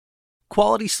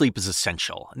Quality sleep is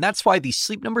essential, and that's why the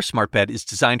Sleep Number Smart Bed is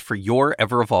designed for your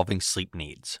ever-evolving sleep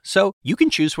needs. So you can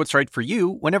choose what's right for you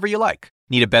whenever you like.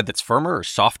 Need a bed that's firmer or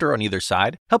softer on either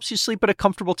side? Helps you sleep at a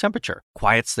comfortable temperature,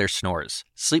 quiets their snores.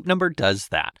 Sleep Number does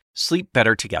that. Sleep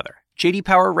better together. J.D.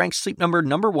 Power ranks Sleep Number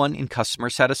 #1 in customer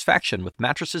satisfaction with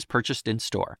mattresses purchased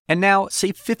in-store. And now,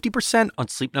 save 50% on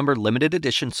Sleep Number limited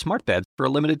edition smart beds for a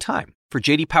limited time. For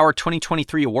J.D. Power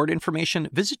 2023 award information,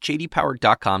 visit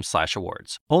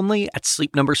jdpower.com/awards. Only at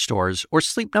Sleep Number stores or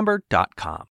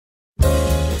sleepnumber.com.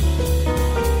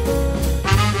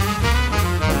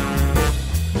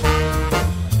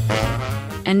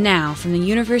 And now, from the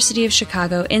University of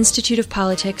Chicago Institute of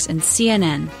Politics and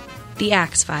CNN, The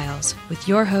Axe Files, with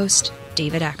your host,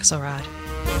 David Axelrod.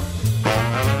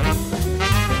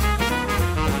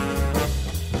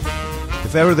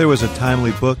 If ever there was a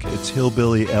timely book, it's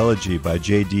Hillbilly Elegy by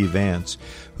J.D. Vance,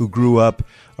 who grew up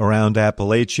around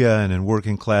Appalachia and in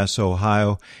working-class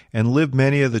Ohio and lived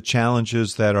many of the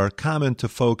challenges that are common to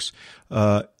folks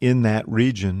in that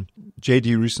region.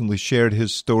 J.D. recently shared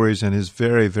his stories and his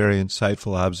very, very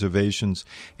insightful observations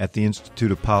at the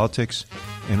Institute of Politics,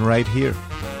 and right here.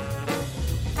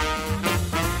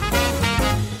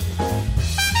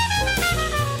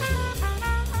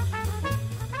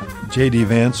 J.D.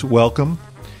 Vance, welcome.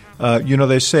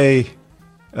 They say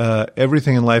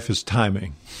everything in life is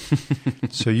timing.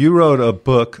 So you wrote a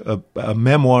book, a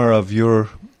memoir of your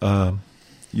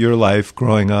life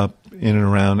growing up in and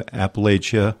around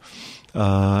Appalachia,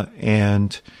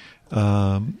 and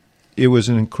it was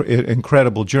an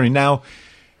incredible journey. Now,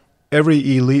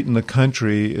 every elite in the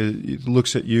country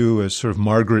looks at you as sort of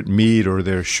Margaret Mead or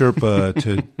their Sherpa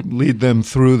to lead them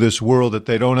through this world that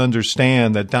they don't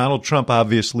understand, that Donald Trump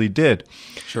obviously did.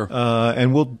 Sure.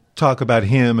 And we'll talk about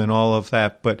him and all of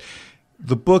that. But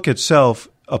the book itself,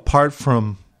 apart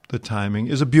from the timing,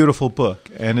 is a beautiful book,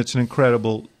 and it's an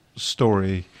incredible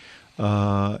story.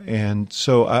 And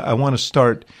so I want to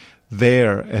start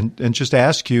there and just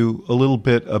ask you a little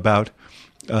bit about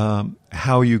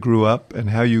how you grew up and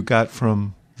how you got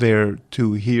from there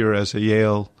to here as a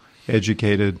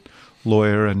Yale-educated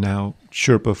lawyer and now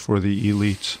Sherpa for the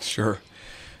elites. Sure.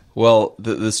 Well,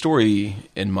 the story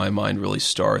in my mind really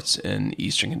starts in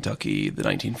eastern Kentucky, the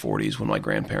 1940s, when my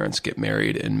grandparents get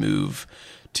married and move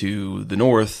to the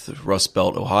north, Rust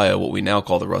Belt, Ohio, what we now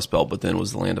call the Rust Belt, but then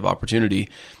was the land of opportunity.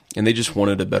 And they just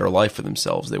wanted a better life for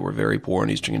themselves. They were very poor in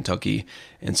eastern Kentucky,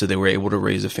 and so they were able to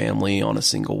raise a family on a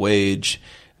single wage.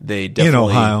 They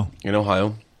definitely in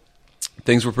Ohio.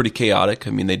 Things were pretty chaotic.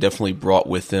 I mean, they definitely brought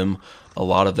with them a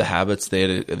lot of the habits they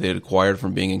had acquired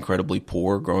from being incredibly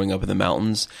poor growing up in the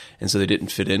mountains, and so they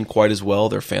didn't fit in quite as well.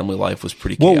 Their family life was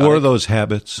pretty chaotic. What were those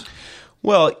habits?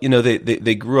 Well,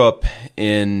 they grew up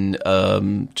in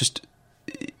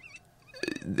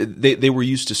they were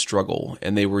used to struggle,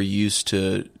 and they were used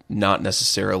to not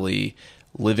necessarily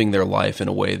living their life in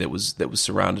a way that was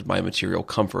surrounded by material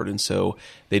comfort, and so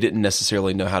they didn't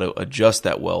necessarily know how to adjust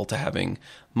that well to having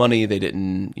money. They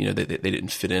didn't, they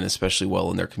didn't fit in especially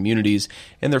well in their communities,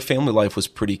 and their family life was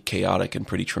pretty chaotic and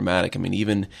pretty traumatic. I mean,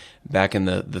 even back in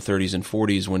the 30s and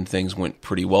 40s, when things went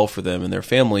pretty well for them and their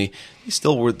family,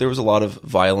 there was a lot of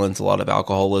violence, a lot of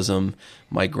alcoholism.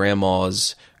 My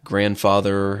grandma's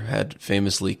grandfather had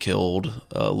famously killed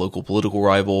a local political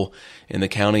rival in the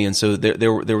county, and so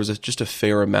there was just a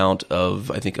fair amount of,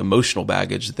 I think, emotional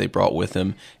baggage that they brought with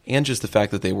them, and just the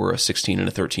fact that they were a 16 and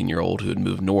a 13-year-old who had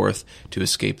moved north to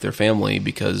escape their family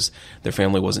because their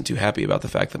family wasn't too happy about the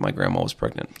fact that my grandma was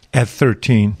pregnant. At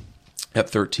 13? At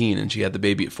 13, and she had the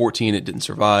baby at 14. It didn't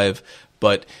survive,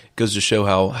 but it goes to show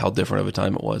how different of a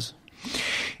time it was.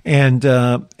 And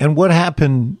what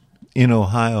happened in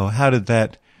Ohio? How did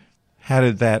that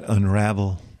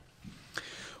unravel?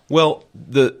 Well,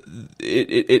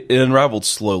 it unraveled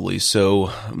slowly.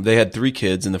 So they had 3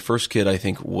 kids, and the first kid, I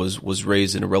think, was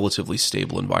raised in a relatively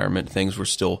stable environment. Things were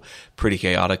still pretty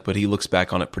chaotic, but he looks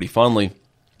back on it pretty fondly.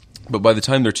 But by the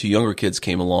time their 2 younger kids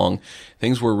came along,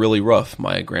 things were really rough.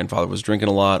 My grandfather was drinking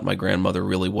a lot. My grandmother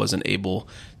really wasn't able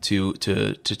to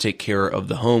take care of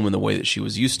the home in the way that she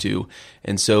was used to.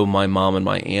 And so my mom and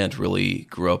my aunt really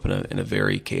grew up in a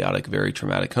very chaotic, very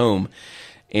traumatic home.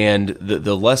 And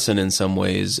the lesson in some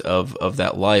ways of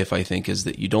that life, I think, is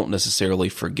that you don't necessarily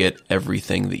forget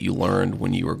everything that you learned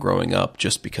when you were growing up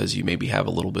just because you maybe have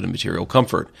a little bit of material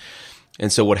comfort.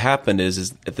 And so what happened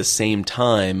is at the same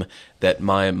time that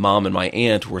my mom and my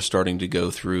aunt were starting to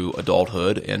go through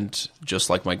adulthood, and just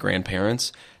like my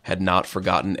grandparents had not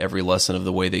forgotten every lesson of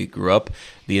the way they grew up,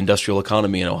 the industrial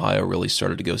economy in Ohio really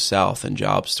started to go south and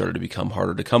jobs started to become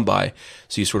harder to come by.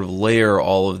 So you sort of layer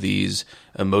all of these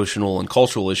emotional and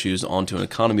cultural issues onto an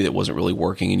economy that wasn't really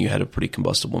working, and you had a pretty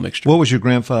combustible mixture. What was your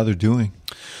grandfather doing?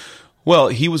 Well,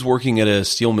 he was working at a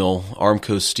steel mill,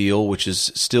 Armco Steel, which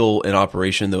is still in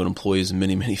operation, though it employs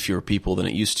many, many fewer people than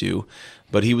it used to.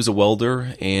 But he was a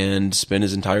welder and spent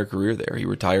his entire career there. He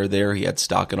retired there. He had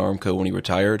stock in Armco when he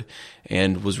retired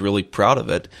and was really proud of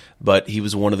it. But he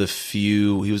was one of the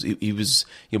few, he was,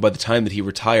 by the time that he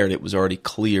retired, it was already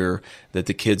clear that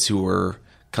the kids who were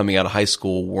coming out of high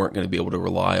school weren't going to be able to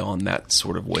rely on that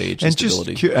sort of wage and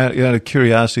stability. Just out of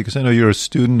curiosity, because I know you're a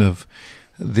student of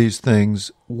these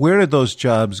things, where did those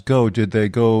jobs go? Did they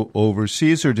go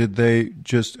overseas, or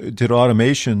did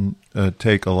automation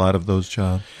take a lot of those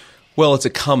jobs? Well, it's a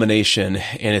combination,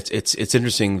 and it's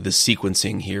interesting. The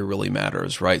sequencing here really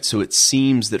matters, right? So it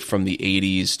seems that from the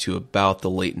 80s to about the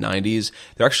late 90s,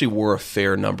 there actually were a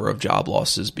fair number of job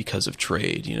losses because of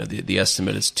trade. The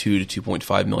estimate is 2 to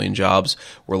 2.5 million jobs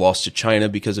were lost to China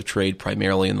because of trade,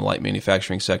 primarily in the light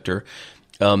manufacturing sector.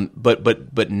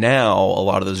 But now a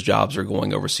lot of those jobs are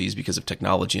going overseas because of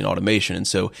technology and automation, and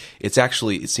so it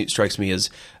strikes me as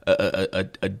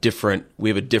we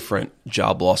have a different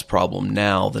job loss problem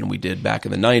now than we did back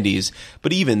in the 90s.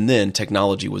 But even then,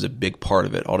 technology was a big part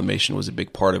of it. Automation was a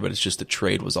big part of it. It's just that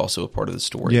trade was also a part of the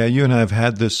story. Yeah, you and I have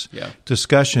had this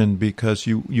discussion because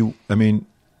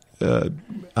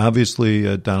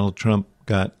obviously Donald Trump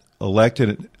got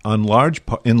elected in large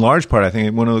part. I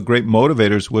think one of the great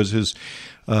motivators was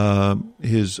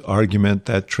his argument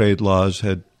that trade laws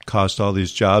had cost all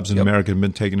these jobs and America had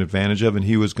been taken advantage of, and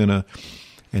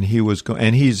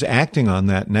he's acting on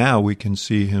that now. We can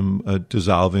see him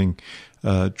dissolving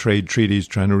trade treaties,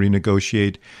 trying to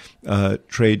renegotiate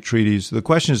trade treaties. The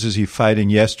question is he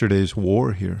fighting yesterday's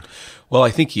war here? Well,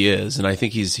 I think he is, and I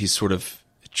think he's sort of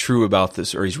true about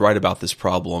this, or he's right about this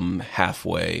problem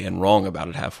halfway and wrong about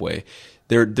it halfway.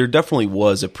 There definitely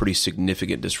was a pretty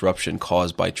significant disruption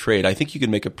caused by trade. I think you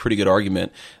can make a pretty good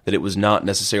argument that it was not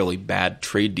necessarily bad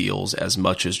trade deals as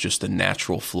much as just the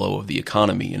natural flow of the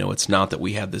economy. It's not that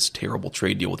we had this terrible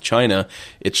trade deal with China.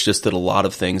 It's just that a lot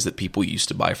of things that people used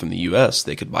to buy from the U.S.,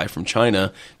 they could buy from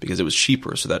China because it was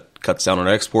cheaper. So that cuts down on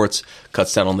exports,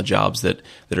 cuts down on the jobs that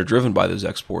are driven by those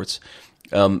exports.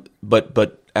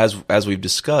 But as we've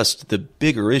discussed, the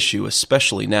bigger issue,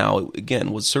 especially now,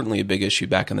 again, was certainly a big issue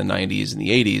back in the 90s and the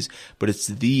 80s, but it's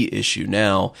the issue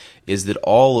now, is that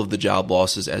all of the job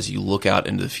losses as you look out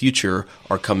into the future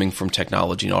are coming from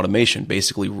technology and automation.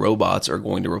 Basically, robots are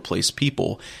going to replace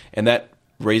people, and that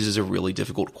raises a really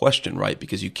difficult question, right?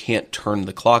 Because you can't turn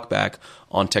the clock back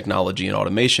on technology and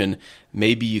automation.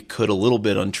 Maybe you could a little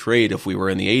bit on trade if we were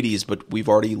in the 80s, but we've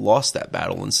already lost that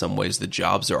battle in some ways. The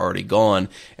jobs are already gone,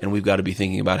 and we've got to be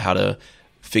thinking about how to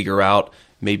figure out,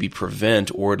 maybe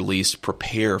prevent, or at least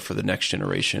prepare for the next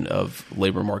generation of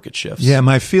labor market shifts. Yeah,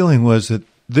 my feeling was that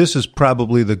this is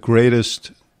probably the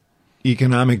greatest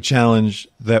economic challenge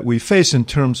that we face in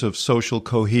terms of social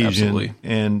cohesion. Absolutely.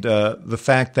 And the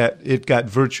fact that it got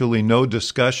virtually no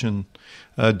discussion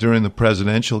during the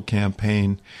presidential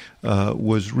campaign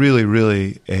was really,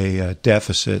 really a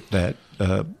deficit that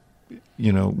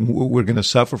we're going to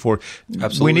suffer for.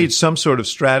 Absolutely. We need some sort of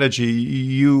strategy.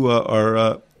 You are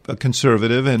a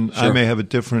conservative, and Sure. I may have a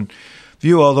different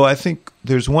view, although I think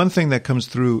there's one thing that comes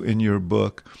through in your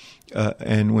book,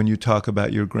 and when you talk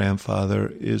about your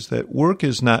grandfather, is that work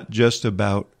is not just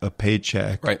about a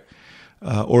paycheck, Right.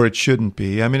 Or it shouldn't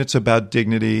be. I mean, it's about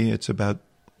dignity. It's about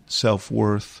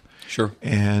self-worth. Sure.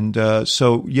 And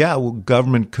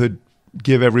government could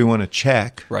give everyone a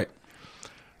check, Right.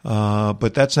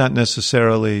 but that's not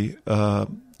necessarily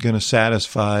going to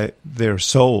satisfy their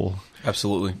soul.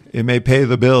 Absolutely. It may pay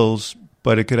the bills,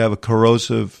 but it could have a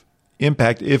corrosive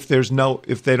impact if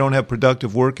they don't have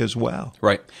productive work as well.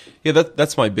 Right. Yeah,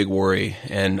 that's my big worry.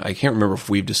 And I can't remember if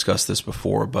we've discussed this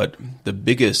before, but the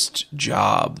biggest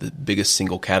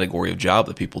single category of job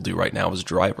that people do right now is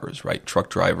drivers, right? Truck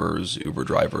drivers, Uber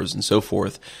drivers, and so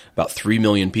forth. About 3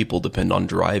 million people depend on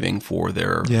driving for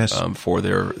their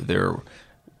their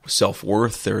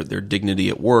self-worth, their dignity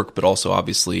at work, but also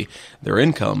obviously their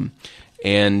income.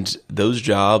 And those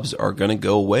jobs are going to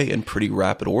go away in pretty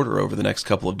rapid order over the next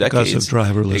couple of decades. Because of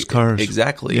driverless cars.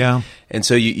 Exactly. Yeah. And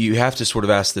so you have to sort of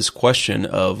ask this question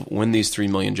of, when these 3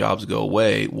 million jobs go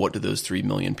away, what do those 3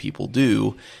 million people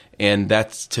do? And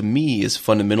that, to me, is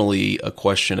fundamentally a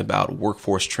question about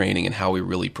workforce training and how we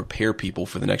really prepare people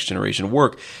for the next generation of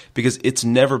work, because it's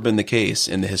never been the case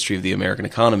in the history of the American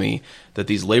economy that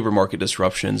these labor market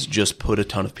disruptions just put a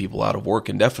ton of people out of work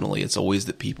indefinitely. It's always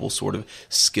that people sort of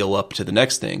skill up to the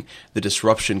next thing. The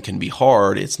disruption can be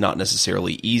hard. It's not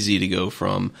necessarily easy to go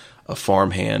from a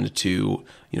farmhand to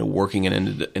working in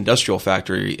an industrial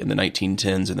factory in the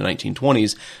 1910s and the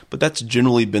 1920s, but that's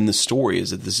generally been the story,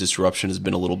 is that this disruption has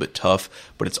been a little bit tough,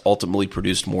 but it's ultimately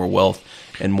produced more wealth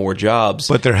and more jobs.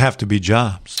 But there have to be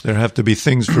jobs. There have to be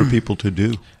things for people to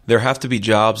do. There have to be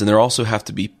jobs, and there also have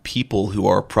to be people who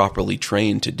are properly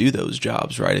trained to do those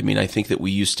jobs, right? I mean, I think that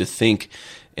we used to think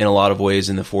in a lot of ways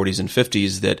in the 40s and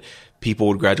 50s that people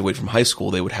would graduate from high school,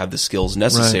 they would have the skills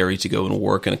necessary to go and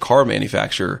work in a car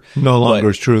manufacturer. No longer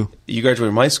is true. You graduate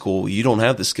from high school, you don't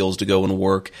have the skills to go and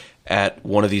work at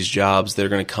one of these jobs that are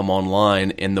going to come online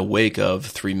in the wake of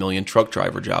 3 million truck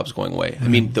driver jobs going away. I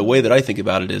mean, the way that I think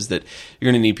about it is that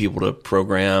you're going to need people to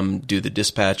program, do the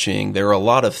dispatching. There are a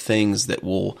lot of things that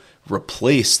will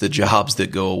replace the jobs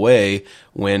that go away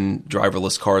when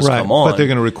driverless cars come on. But they're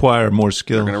going to require more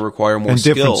skills. They're going to require more and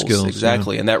skills. Different skills.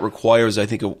 Exactly. And that requires, I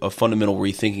think, a fundamental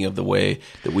rethinking of the way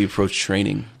that we approach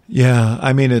training. Yeah.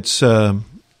 I mean,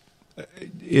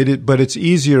 but it's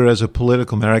easier as a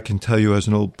political man. I can tell you as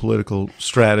an old political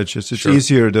strategist, it's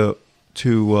easier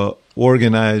to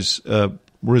organize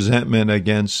resentment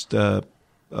against the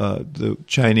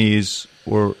Chinese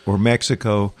or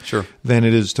Mexico than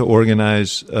it is to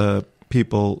organize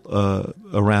people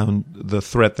around the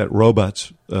threat that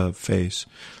robots face.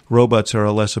 Robots are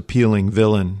a less appealing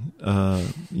villain,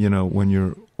 when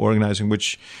you're organizing,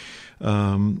 which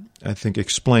I think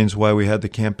explains why we had the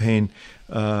campaign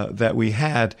that we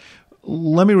had.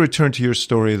 Let me return to your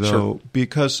story, though,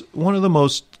 because one of the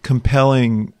most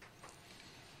compelling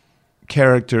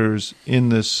characters in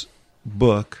this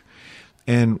book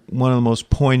and one of the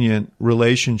most poignant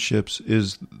relationships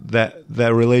is that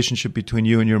relationship between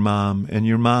you and your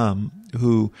mom,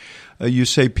 who you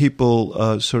say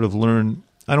people sort of learn,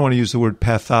 I don't want to use the word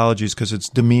pathologies because it's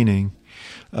demeaning,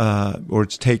 or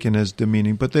it's taken as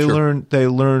demeaning, but they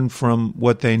learn from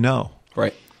what they know.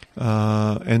 Right.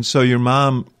 And so your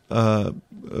mom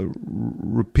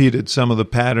repeated some of the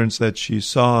patterns that she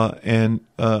saw, and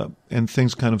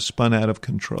things kind of spun out of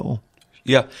control.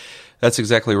 Yeah, that's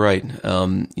exactly right.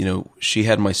 She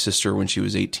had my sister when she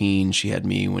was 18. She had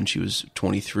me when she was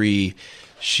 23.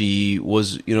 She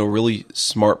was, a really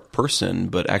smart person,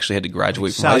 but actually had to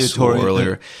graduate from high school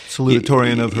earlier.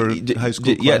 Salutatorian of her high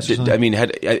school classes.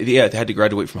 Had to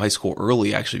graduate from high school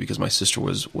early, actually, because my sister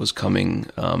was coming,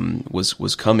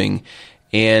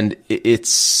 and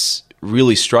it's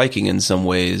really striking in some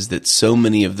ways that so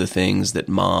many of the things that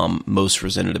Mom most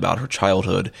resented about her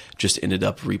childhood just ended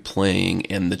up replaying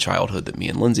in the childhood that me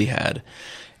and Lindsay had.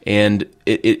 And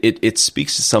it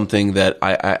speaks to something that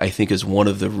I think is one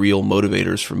of the real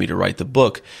motivators for me to write the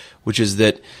book, which is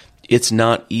that it's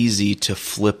not easy to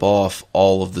flip off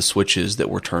all of the switches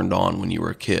that were turned on when you were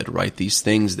a kid, right? These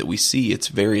things that we see, it's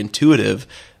very intuitive.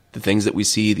 The things that we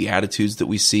see, the attitudes that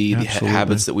we see, the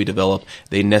habits that we develop,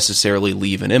 they necessarily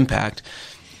leave an impact.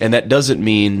 And that doesn't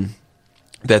mean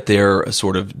that they're a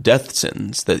sort of death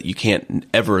sentence, that you can't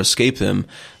ever escape them.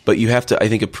 But you have to, I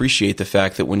think, appreciate the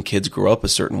fact that when kids grow up a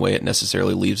certain way, it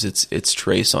necessarily leaves its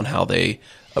trace on how they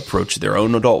approach their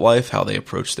own adult life, how they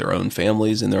approach their own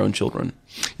families and their own children.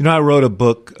 I wrote a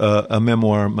book, a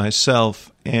memoir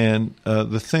myself, and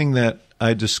the thing that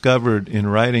I discovered in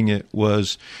writing it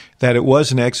was that it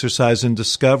was an exercise in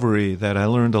discovery, that I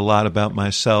learned a lot about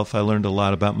myself, I learned a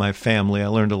lot about my family, I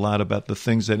learned a lot about the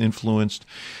things that influenced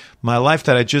my life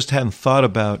that I just hadn't thought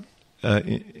about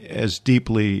as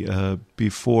deeply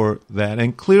before that.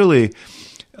 And clearly,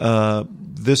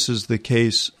 this is the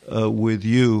case with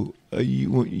you.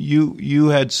 You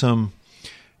had some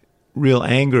real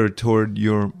anger toward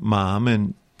your mom,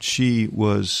 and she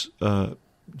was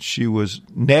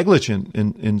negligent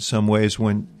in some ways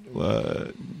when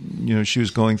she was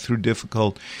going through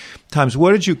difficult times.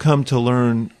 What did you come to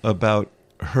learn about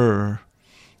her,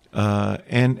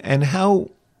 and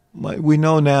how? We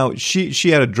know now she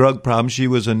had a drug problem. She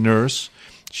was a nurse.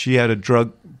 She had a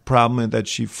drug problem that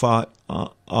she fought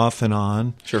off and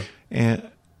on. Sure. And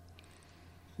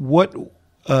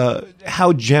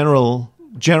how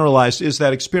generalized is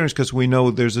that experience? Because we know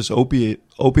there's this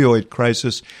opioid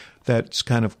crisis that's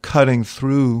kind of cutting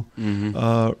through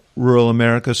rural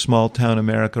America, small town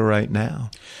America right now.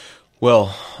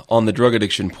 Well, on the drug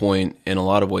addiction point, in a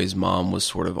lot of ways, Mom was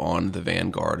sort of on the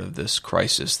vanguard of this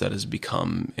crisis that has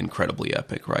become incredibly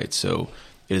epic, right? So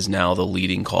It is now the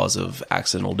leading cause of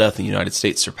accidental death in the United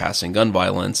States, surpassing gun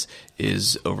violence,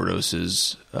 is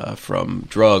overdoses from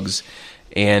drugs.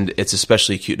 And it's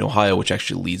especially acute in Ohio, which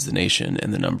actually leads the nation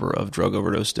in the number of drug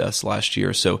overdose deaths last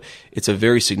year. So it's a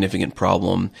very significant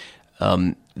problem.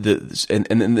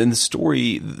 The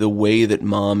story, the way that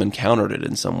Mom encountered it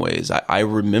in some ways, I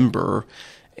remember,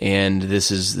 and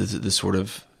this is the sort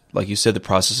of, like you said, the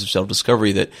process of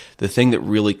self-discovery, that the thing that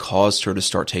really caused her to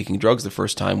start taking drugs the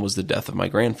first time was the death of my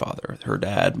grandfather, her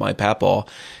dad, my papaw.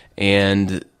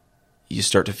 And you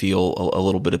start to feel a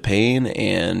little bit of pain,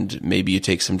 and maybe you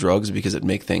take some drugs because it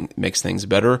makes things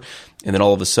better. And then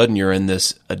all of a sudden you're in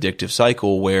this addictive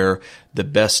cycle where the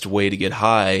best way to get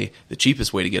high, the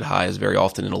cheapest way to get high, is very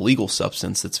often an illegal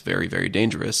substance that's very, very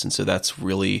dangerous. And so that's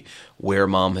really where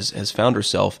Mom has found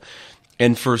herself.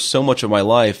 And for so much of my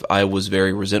life, I was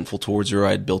very resentful towards her.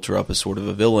 I had built her up as sort of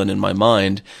a villain in my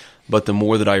mind. But the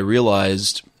more that I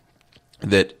realized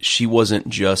that she wasn't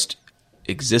just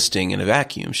existing in a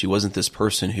vacuum. She wasn't this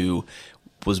person who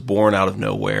was born out of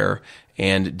nowhere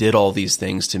and did all these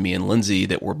things to me and Lindsay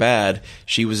that were bad.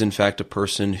 She was, in fact, a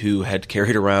person who had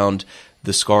carried around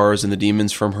the scars and the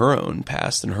demons from her own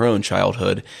past and her own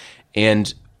childhood.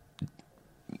 And,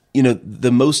 you know,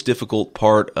 the most difficult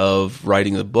part of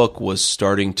writing the book was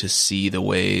starting to see the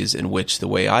ways in which the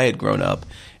way I had grown up.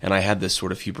 And I had this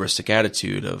sort of hubristic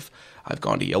attitude of, I've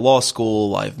gone to Yale Law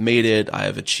School, I've made it, I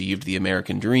have achieved the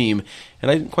American dream,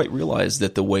 and I didn't quite realize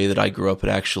that the way that I grew up had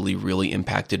actually really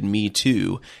impacted me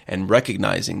too, and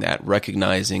recognizing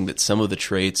that some of the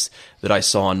traits that I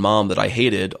saw in Mom that I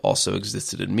hated also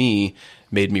existed in me,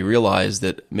 made me realize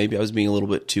that maybe I was being a little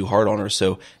bit too hard on her.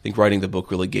 So I think writing the book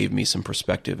really gave me some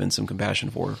perspective and some compassion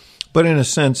for her. But in a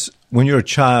sense, when you're a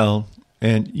child,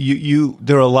 and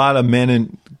there are a lot of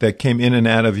men that came in and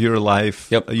out of your life.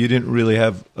 Yep. You didn't really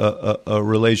have a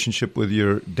relationship with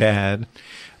your dad,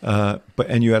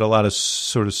 and you had a lot of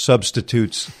sort of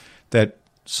substitutes that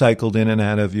cycled in and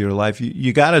out of your life.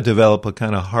 You got to develop a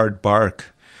kind of hard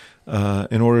bark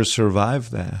in order to survive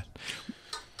that.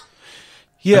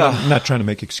 Yeah, I'm not trying to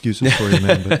make excuses for you,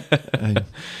 man,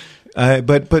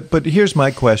 but here's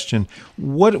my question: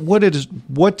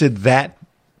 What did that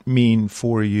mean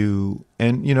for you?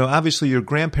 And you know, obviously, your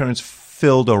grandparents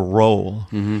filled a role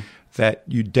that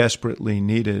you desperately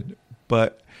needed,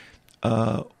 but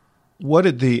what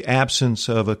did the absence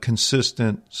of a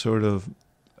consistent sort of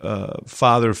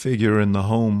father figure in the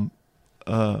home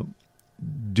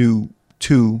do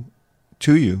to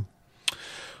you?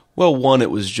 Well, one,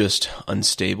 it was just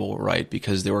unstable, right?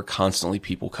 Because there were constantly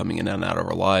people coming in and out of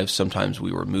our lives. Sometimes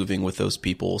we were moving with those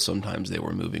people. Sometimes they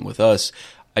were moving with us.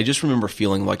 I just remember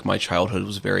feeling like my childhood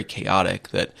was very chaotic,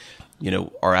 that, you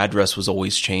know, our address was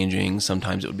always changing.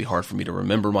 Sometimes it would be hard for me to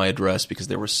remember my address because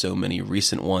there were so many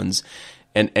recent ones.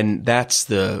 And that's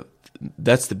the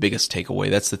biggest takeaway.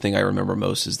 That's the thing I remember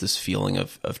most, is this feeling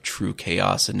of true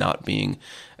chaos and not being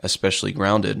especially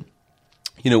grounded.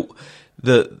 You know,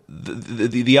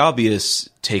 the obvious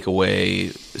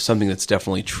takeaway, something that's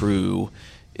definitely true,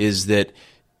 is that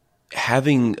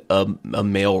having a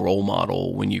male role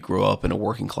model when you grow up in a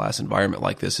working class environment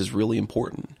like this is really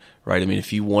important, right? I mean,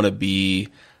 if you want to be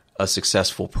a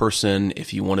successful person,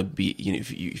 if you want to be, you know,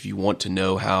 if you want to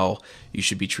know how you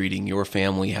should be treating your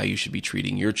family, how you should be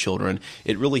treating your children,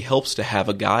 it really helps to have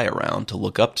a guy around to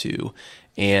look up to.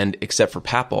 And except for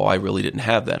Papaw, I really didn't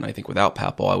have that. And I think without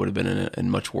Papaw, I would have been in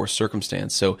much worse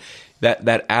circumstance. So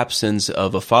that absence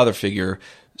of a father figure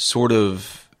sort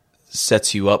of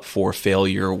sets you up for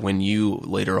failure when you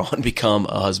later on become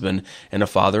a husband and a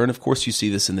father. And of course, you see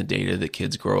this in the data that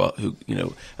kids grow up who, you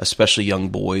know, especially young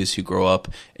boys who grow up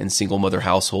in single mother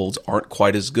households aren't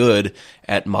quite as good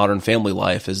at modern family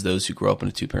life as those who grow up in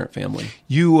a two-parent family.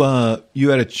 You had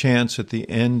a chance at the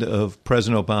end of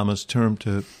President Obama's term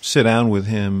to sit down with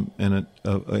him in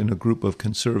a group of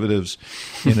conservatives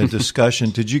in a discussion.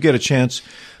 Did you get a chance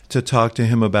to talk to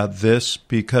him about this?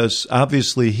 Because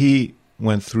obviously he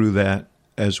went through that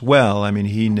as well. I mean,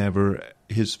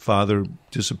 his father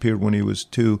disappeared when he was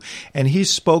 2, and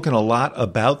he's spoken a lot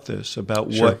about this,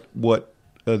 about Sure. what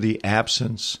the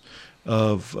absence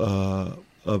of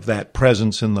that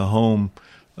presence in the home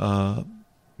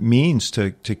means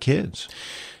to kids.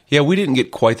 Yeah, we didn't get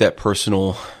quite that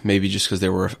personal, maybe just because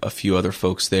there were a few other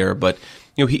folks there, but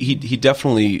you know, he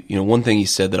definitely, you know, one thing he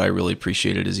said that I really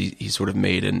appreciated is he sort of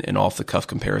made an off-the-cuff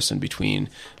comparison between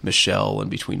Michelle and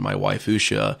between my wife,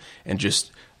 Usha, and just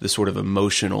the sort of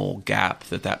emotional gap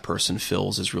that person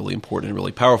fills is really important and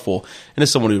really powerful. And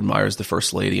as someone who admires the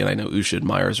First Lady, and I know Usha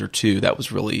admires her too, that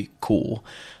was really cool.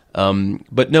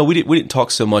 But no, we didn't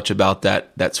talk so much about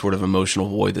that sort of emotional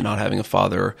void that not having a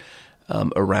father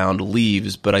around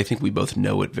leaves, but I think we both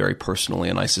know it very personally,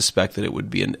 and I suspect that it would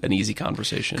be an easy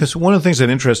conversation. Because one of the things that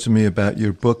interested me about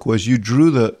your book was you drew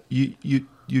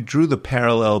the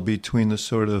parallel between the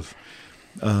sort of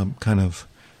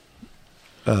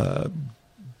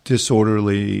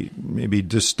disorderly, maybe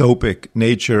dystopic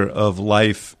nature of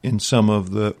life in some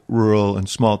of the rural and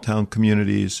small town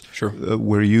communities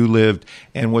where you lived,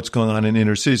 and what's going on in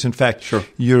inner cities. In fact,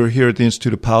 you're here at the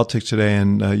Institute of Politics today,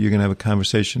 and you're going to have a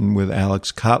conversation with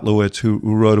Alex Kotlowitz, who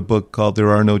wrote a book called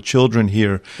 "There Are No Children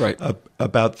Here,"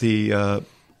 about the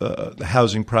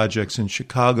housing projects in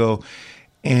Chicago,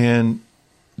 and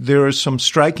there are some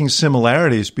striking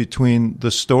similarities between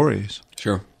the stories.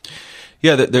 Sure.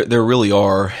 Yeah, there really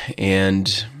are.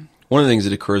 And one of the things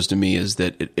that occurs to me is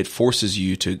that it forces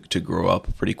you to grow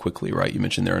up pretty quickly, right? You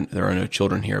mentioned there are no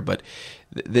children here, but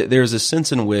there's a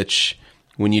sense in which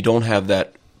when you don't have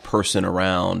that person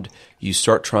around, you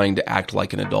start trying to act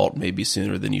like an adult maybe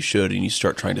sooner than you should, and you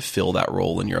start trying to fill that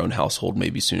role in your own household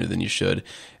maybe sooner than you should.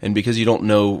 And because you don't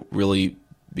know really,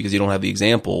 because you don't have the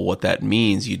example, what that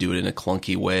means, you do it in a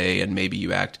clunky way, and maybe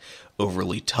you act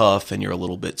overly tough, and you're a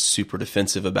little bit super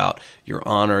defensive about your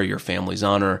honor, your family's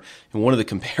honor. And one of the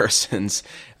comparisons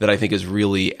that I think is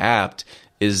really apt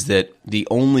is that the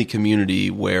only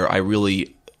community where I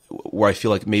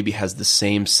feel like maybe has the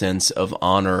same sense of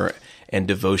honor and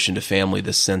devotion to family,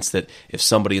 the sense that if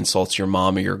somebody insults your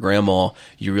mom or your grandma,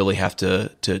 you really have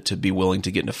to be willing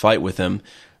to get in a fight with them,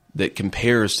 that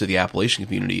compares to the Appalachian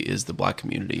community, is the Black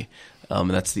community. And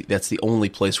that's the only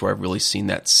place where I've really seen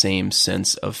that same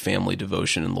sense of family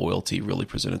devotion and loyalty really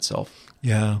present itself.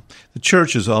 Yeah. The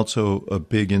church is also a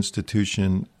big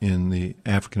institution in the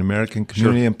African-American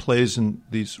community and plays in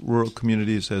these rural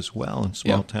communities as well, and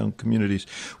small-town communities.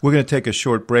 We're going to take a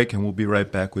short break, and we'll be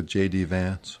right back with J.D.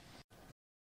 Vance.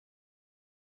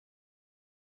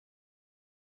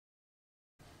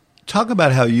 Talk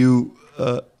about how you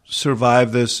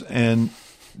survived this and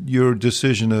your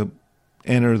decision to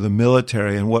enter the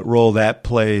military and what role that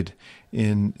played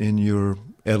in your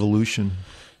evolution.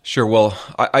 Sure. Well,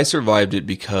 I survived it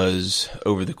because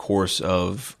over the course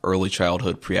of early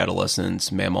childhood,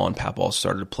 pre-adolescence, Mamaw and Papaw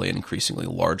started to play an increasingly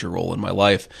larger role in my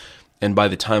life. And by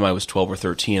the time I was 12 or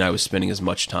 13, I was spending as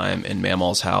much time in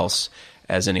Mamaw's house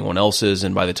as anyone else's.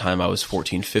 And by the time I was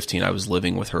 14, 15, I was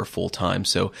living with her full time.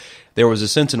 So there was a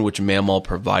sense in which Mamaw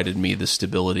provided me the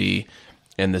stability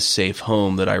and the safe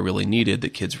home that I really needed, that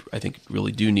kids, I think,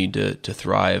 really do need to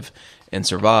thrive and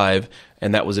survive,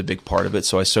 and that was a big part of it.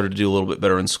 So I started to do a little bit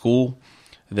better in school.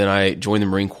 Then I joined the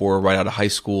Marine Corps right out of high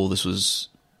school. This was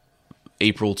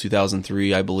April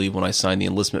 2003, I believe, when I signed the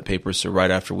enlistment papers, so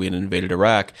right after we had invaded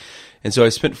Iraq. And so I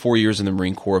spent 4 years in the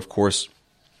Marine Corps. Of course,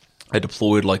 I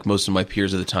deployed like most of my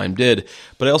peers at the time did,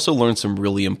 but I also learned some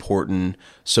really important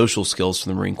social skills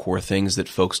from the Marine Corps, things that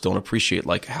folks don't appreciate,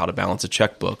 like how to balance a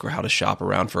checkbook or how to shop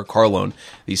around for a car loan.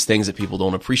 These things that people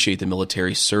don't appreciate, the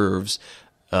military serves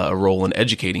a role in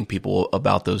educating people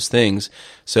about those things.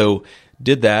 So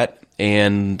did that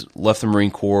and left the Marine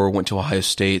Corps, went to Ohio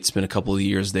State, spent a couple of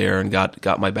years there and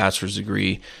got my bachelor's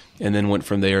degree, and then went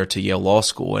from there to Yale Law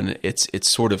School. And it's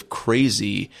sort of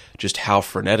crazy just how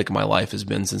frenetic my life has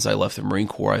been since I left the Marine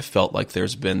Corps. I felt like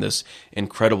there's been this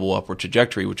incredible upward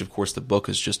trajectory, which of course the book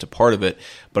is just a part of it.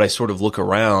 But I sort of look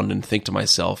around and think to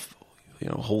myself,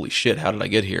 holy shit, how did I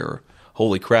get here? Or,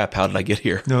 holy crap, how did I get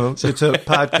here? No, it's a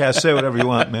podcast. Say whatever you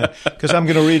want, man. Because I'm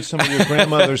going to read some of your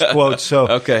grandmother's quotes. So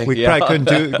we probably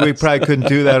couldn't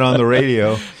do that on the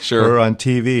radio or on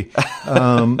TV.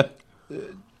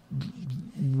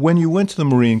 When you went to the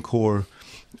Marine Corps,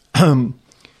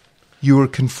 you were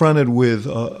confronted with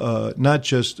not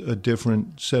just a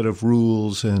different set of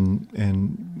rules and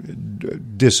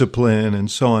discipline and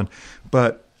so on,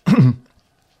 but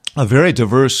a very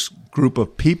diverse group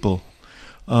of people.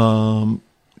 How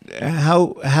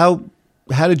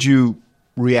did you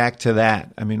react to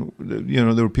that? I mean,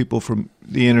 there were people from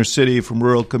the inner city, from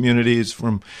rural communities,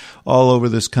 from all over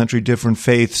this country, different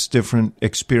faiths, different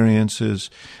experiences.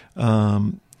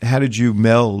 How did you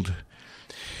meld?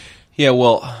 Yeah,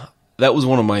 well, that was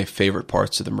one of my favorite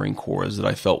parts of the Marine Corps, is that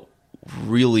I felt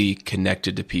really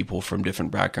connected to people from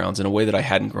different backgrounds in a way that I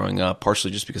hadn't growing up,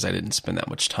 partially just because I didn't spend that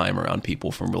much time around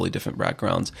people from really different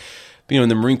backgrounds. But, in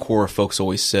the Marine Corps, folks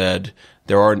always said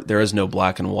there is no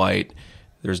black and white.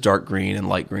 There's dark green and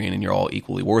light green, and you're all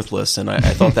equally worthless. And I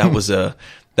thought that was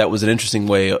an interesting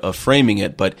way of framing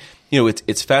it. But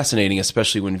it's fascinating,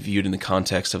 especially when viewed in the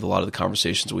context of a lot of the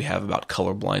conversations we have about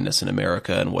colorblindness in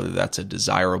America and whether that's a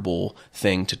desirable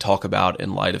thing to talk about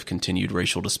in light of continued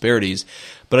racial disparities.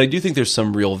 But I do think there's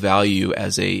some real value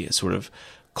as a sort of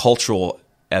cultural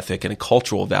ethic and a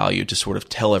cultural value to sort of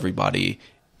tell everybody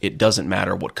it doesn't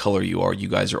matter what color you are, you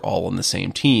guys are all on the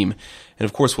same team. And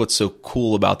of course, what's so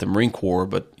cool about the Marine Corps,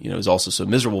 but is also so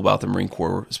miserable about the Marine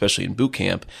Corps, especially in boot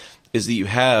camp, is that you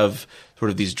have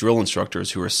sort of these drill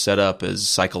instructors who are set up as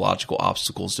psychological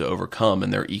obstacles to overcome,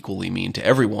 and they're equally mean to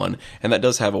everyone. And that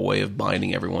does have a way of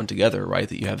binding everyone together, right?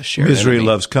 That you have a shared misery enemy.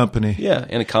 Loves company. Yeah,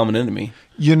 and a common enemy.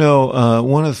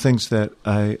 One of the things that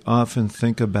I often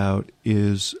think about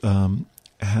is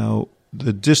how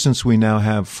the distance we now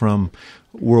have from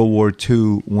World War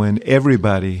II, when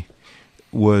everybody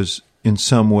was in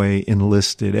some way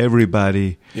enlisted,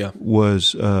 everybody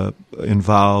was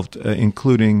involved,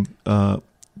 including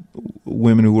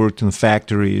women who worked in the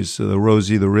factories, the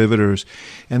Rosie, the Riveters,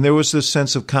 and there was this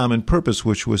sense of common purpose,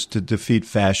 which was to defeat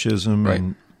fascism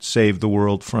and save the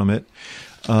world from it.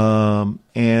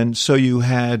 And so you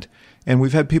had, and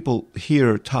we've had people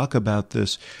here talk about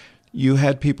this, you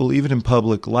had people even in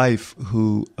public life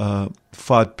who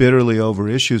fought bitterly over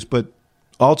issues, but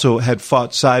also had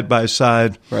fought side by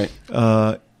side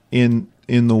in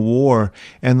the war.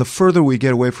 And the further we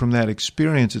get away from that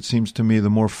experience, it seems to me, the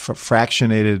more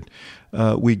fractionated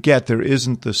we get. There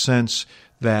isn't the sense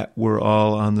that we're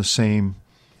all on the same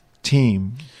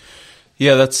team.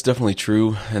 Yeah, that's definitely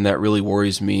true, and that really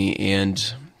worries me.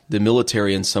 And the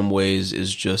military in some ways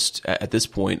is just, at this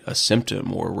point, a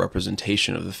symptom or a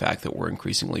representation of the fact that we're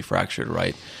increasingly fractured,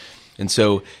 right? And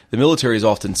so the military is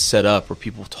often set up where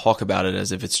people talk about it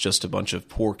as if it's just a bunch of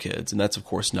poor kids, and that's, of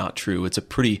course, not true. It's a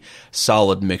pretty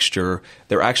solid mixture.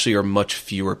 There actually are much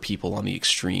fewer people on the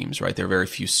extremes, right? There are very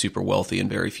few super wealthy and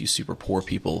very few super poor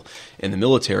people in the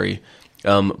military.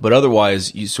 But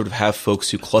otherwise, you sort of have folks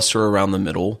who cluster around the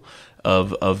middle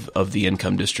of the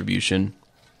income distribution.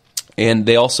 And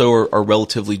they also are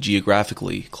relatively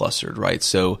geographically clustered, right?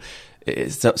 So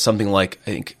it's something like,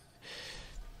 I think,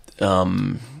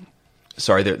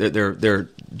 they're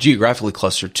geographically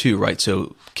clustered too, right?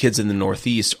 So kids in the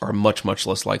Northeast are much, much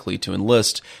less likely to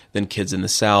enlist than kids in the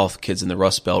South, kids in the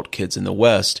Rust Belt, kids in the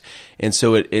West. And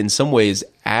so it, in some ways,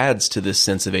 adds to this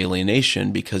sense of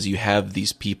alienation because you have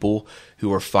these people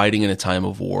who are fighting in a time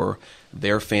of war.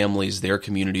 Their families, their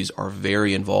communities are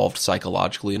very involved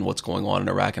psychologically in what's going on in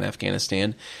Iraq and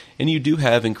Afghanistan. And you do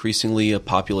have increasingly a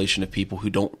population of people who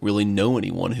don't really know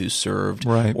anyone who's served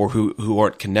or who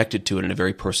aren't connected to it in a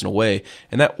very personal way.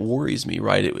 And that worries me,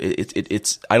 right?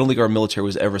 It's I don't think our military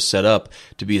was ever set up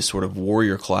to be a sort of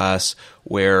warrior class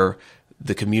where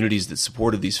the communities that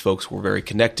supported these folks were very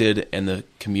connected and the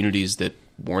communities that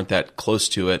weren't that close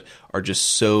to it are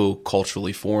just so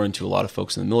culturally foreign to a lot of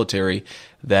folks in the military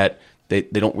that they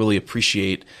don't really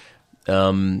appreciate, they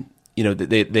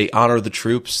honor the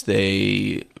troops,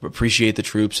 they appreciate the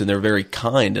troops, and they're very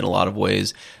kind in a lot of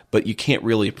ways, but you can't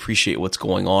really appreciate what's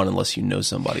going on unless you know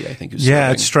somebody, I think, who's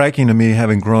serving. It's striking to me,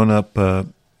 having grown up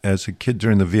as a kid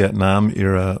during the Vietnam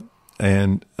era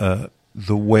and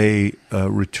the way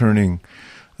returning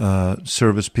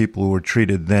service people were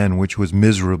treated then, which was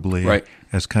miserably,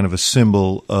 as kind of a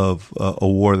symbol of a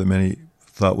war that many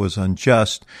thought was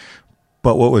unjust.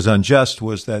 But what was unjust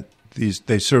was that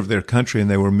they served their country and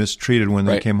they were mistreated when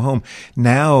they came home.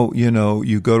 Now,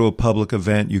 you go to a public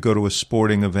event, you go to a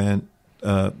sporting event,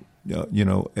 a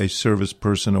service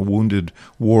person, a wounded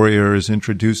warrior is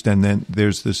introduced, and then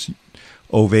there's this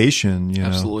ovation.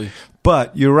 Absolutely.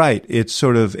 But you're right; it's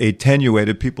sort of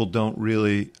attenuated. People don't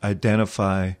really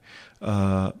identify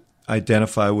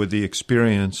with the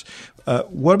experience.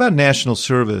 What about national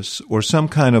service or some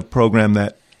kind of program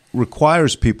that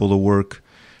requires people to work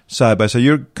side by side?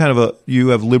 You're kind of you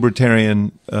have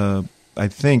libertarian, I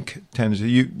think,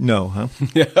 tendency. Huh?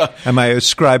 Yeah. Am I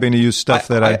ascribing to you stuff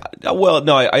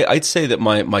I'd say that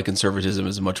my conservatism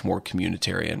is much more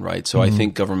communitarian, right? So I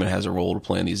think government has a role to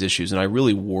play in these issues, and I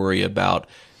really worry about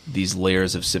these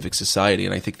layers of civic society,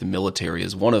 and I think the military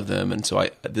is one of them. And so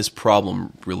this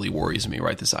problem really worries me,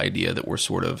 right? This idea that we're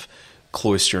sort of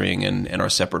cloistering in our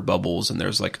separate bubbles, and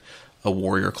there's like a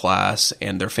warrior class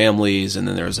and their families, and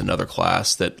then there's another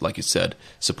class that, like you said,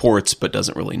 supports but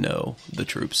doesn't really know the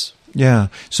troops. Yeah.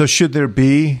 So should there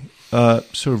be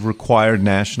sort of required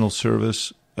national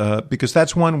service? Because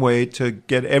that's one way to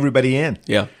get everybody in.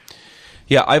 Yeah.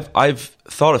 Yeah, I've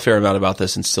thought a fair amount about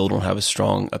this and still don't have a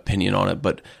strong opinion on it,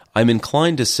 but I'm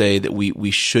inclined to say that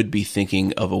we should be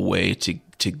thinking of a way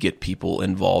to get people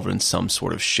involved in some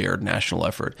sort of shared national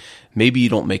effort. Maybe you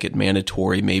don't make it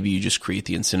mandatory. Maybe you just create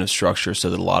the incentive structure so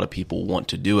that a lot of people want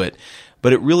to do it.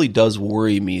 But it really does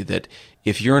worry me that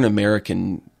if you're an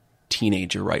American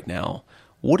teenager right now,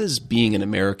 what does being an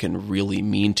American really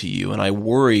mean to you? And I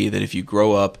worry that if you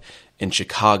grow up in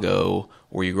Chicago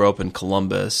or you grow up in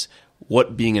Columbus,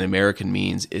 what being an American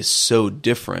means is so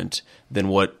different than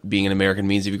what being an American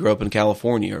means if you grow up in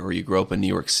California or you grow up in New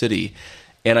York City.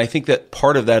 And I think that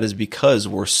part of that is because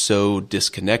we're so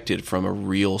disconnected from a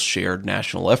real shared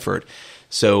national effort.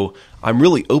 So I'm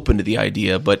really open to the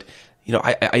idea, but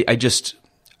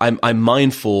I'm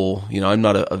mindful, I'm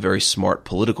not a very smart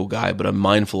political guy, but I'm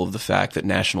mindful of the fact that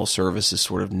national service has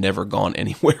sort of never gone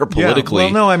anywhere politically.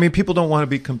 Yeah, well, no, I mean, people don't want to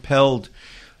be compelled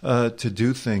to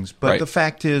do things. But Right. the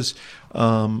fact is,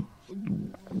 I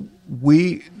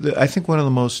think one of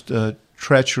the most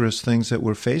treacherous things that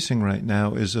we're facing right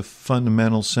now is a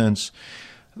fundamental sense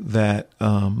that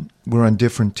we're on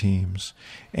different teams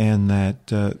and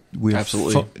that we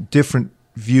have different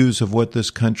views of what this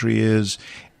country is.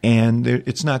 And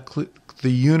it's not the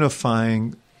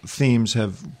unifying themes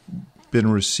have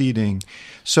been receding.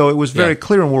 So it was very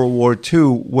clear in World War II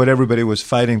what everybody was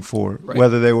fighting for,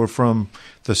 whether they were from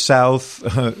the South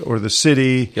or the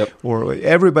city, or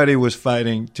everybody was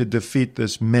fighting to defeat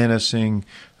this menacing,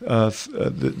 the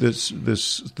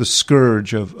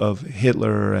scourge of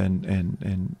Hitler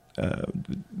and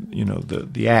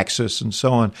the Axis and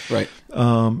so on. Right.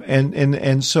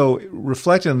 And so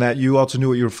reflecting on that, you also knew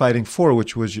what you were fighting for,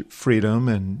 which was freedom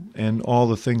and all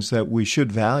the things that we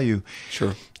should value.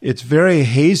 Sure. It's very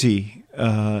hazy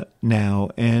now,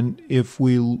 and if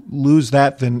we lose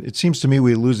that, then it seems to me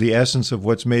we lose the essence of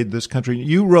what's made this country.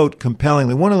 You wrote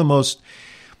compellingly, one of the most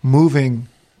moving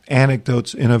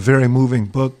anecdotes in a very moving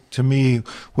book to me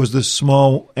was this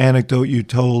small anecdote you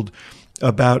told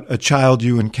about a child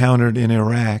you encountered in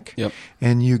Iraq. Yep.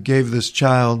 And you gave this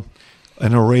child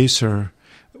an eraser,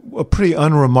 a pretty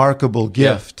unremarkable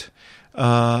gift.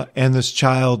 And this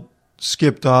child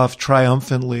skipped off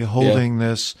triumphantly holding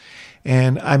this.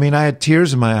 And I mean, I had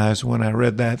tears in my eyes when I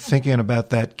read that, thinking about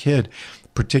that kid,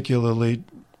 particularly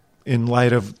in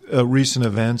light of recent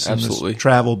events and this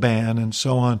travel ban and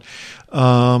so on.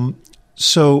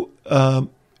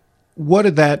 What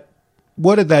did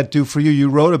that do for you? You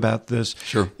wrote about this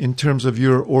in terms of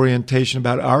your orientation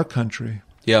about our country.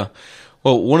 Yeah.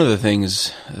 Well, one of the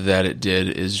things that it did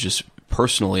is just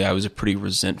personally, I was a pretty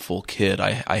resentful kid.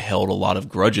 I held a lot of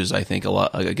grudges, I think,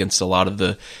 against a lot of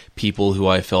the people who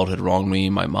I felt had wronged me,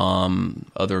 my mom,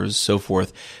 others, so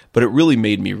forth. But it really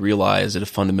made me realize at a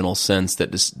fundamental sense that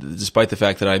despite the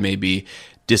fact that I may be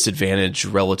disadvantaged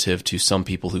relative to some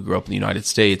people who grew up in the United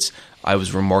States, I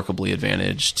was remarkably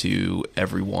advantaged to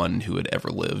everyone who had ever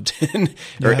lived,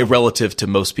 or relative to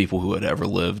most people who had ever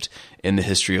lived in the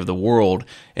history of the world.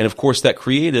 And of course, that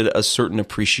created a certain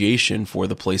appreciation for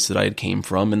the place that I had came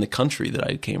from and the country that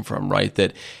I had came from, right?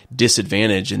 That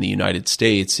disadvantage in the United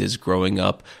States is growing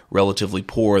up relatively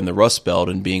poor in the Rust Belt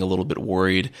and being a little bit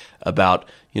worried about,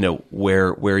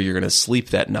 where you're going to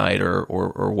sleep that night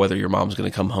or whether your mom's going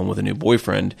to come home with a new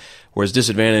boyfriend. Whereas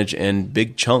disadvantage in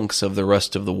big chunks of the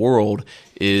rest of the world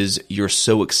is you're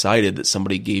so excited that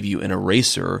somebody gave you an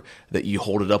eraser that you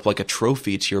hold it up like a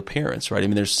trophy to your parents, right? I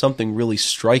mean, there's something really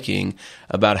striking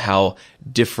about how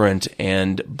different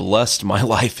and blessed my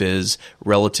life is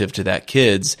relative to that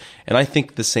kid's. And I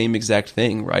think the same exact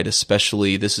thing, right?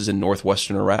 Especially this is in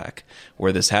northwestern Iraq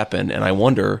where this happened. And I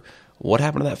wonder, what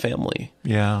happened to that family?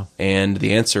 Yeah. And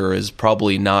the answer is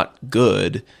probably not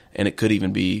good, and it could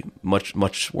even be much,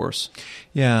 much worse.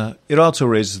 Yeah. It also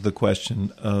raises the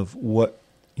question of what,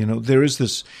 there is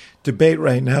this debate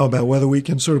right now about whether we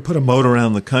can sort of put a moat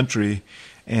around the country,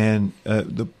 and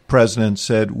the president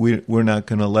said we're not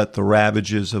going to let the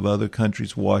ravages of other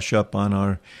countries wash up on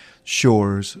our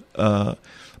shores.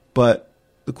 But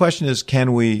the question is,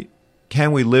 can we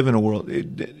live in a world?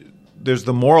 There's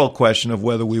the moral question of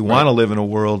whether we want to live in a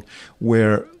world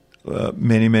where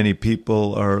many, many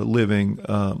people are living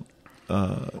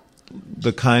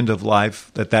the kind of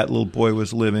life that little boy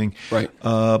was living. Right.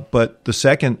 But the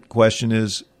second question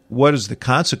is, what is the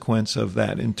consequence of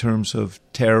that in terms of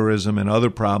terrorism and other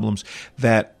problems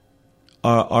that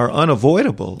are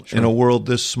unavoidable in a world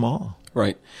this small?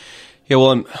 Right. Yeah,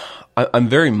 well, I'm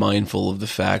very mindful of the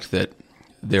fact that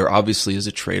there obviously is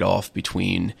a trade-off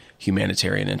between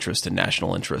humanitarian interest and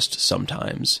national interest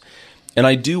sometimes. And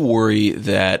I do worry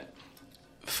that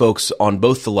folks on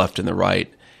both the left and the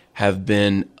right have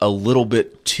been a little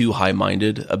bit too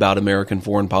high-minded about American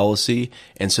foreign policy.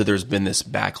 And so there's been this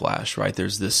backlash, right?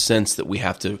 There's this sense that we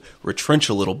have to retrench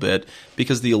a little bit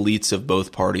because the elites of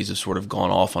both parties have sort of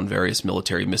gone off on various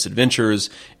military misadventures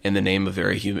in the name of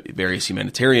various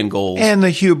humanitarian goals. And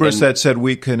the hubris that said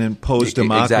we can impose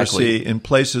democracy in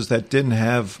places that didn't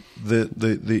have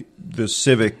the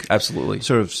civic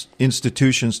sort of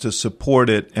institutions to support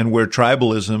it, and where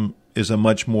tribalism is a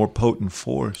much more potent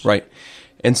force. Right.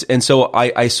 And so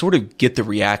I sort of get the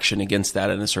reaction against that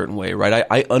in a certain way, right?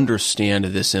 I understand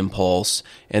this impulse,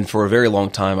 and for a very long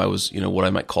time I was, what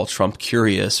I might call Trump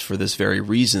curious for this very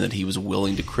reason, that he was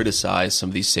willing to criticize some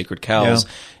of these sacred cows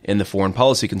in the foreign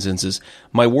policy consensus.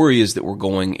 My worry is that we're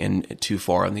going in too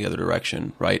far in the other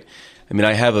direction, right? I mean,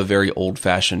 I have a very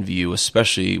old-fashioned view,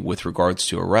 especially with regards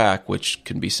to Iraq, which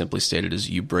can be simply stated as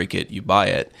you break it, you buy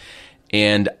it.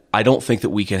 And I don't think that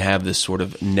we can have this sort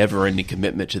of never-ending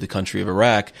commitment to the country of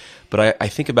Iraq. But I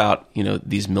think about,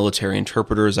 these military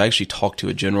interpreters. I actually talked to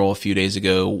a general a few days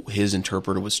ago. His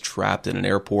interpreter was trapped in an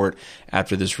airport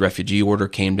after this refugee order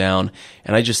came down.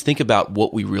 And I just think about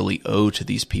what we really owe to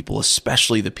these people,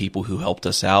 especially the people who helped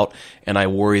us out. And I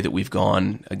worry that we've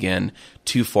gone, again,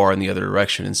 too far in the other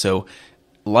direction. And so,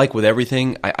 like with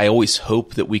everything, I always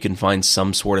hope that we can find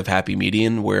some sort of happy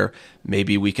median where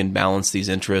maybe we can balance these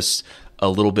interests a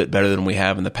little bit better than we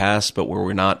have in the past, but where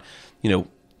we're not,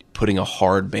 putting a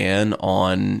hard ban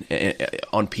on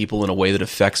people in a way that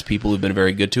affects people who've been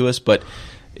very good to us. But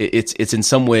it's in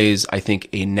some ways, I think,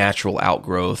 a natural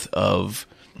outgrowth of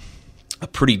a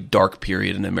pretty dark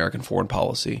period in American foreign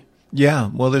policy.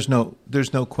 Yeah, well, there's no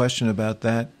question about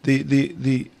that.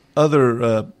 The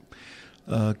other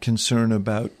concern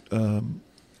about,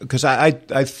 because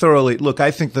I thoroughly look. I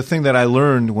think the thing that I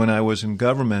learned when I was in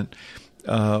government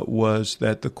was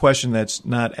that the question that's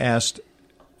not asked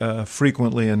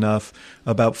frequently enough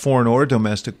about foreign or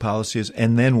domestic policy is,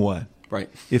 and then what? Right.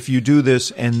 If you do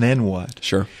this, and then what?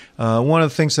 Sure. One of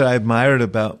the things that I admired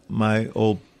about my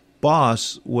old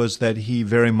boss was that he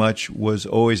very much was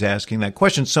always asking that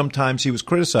question. Sometimes he was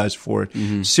criticized for it.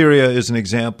 Mm-hmm. Syria is an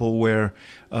example where,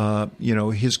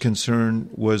 his concern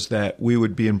was that we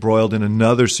would be embroiled in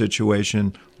another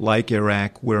situation like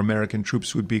Iraq, where American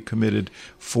troops would be committed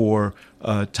for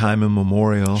time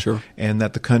immemorial, sure, and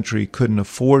that the country couldn't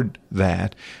afford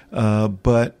that.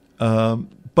 But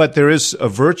there is a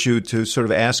virtue to sort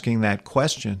of asking that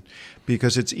question,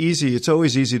 because it's easy. It's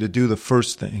always easy to do the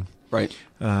first thing. Right.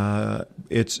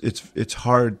 It's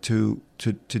hard to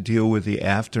deal with the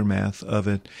aftermath of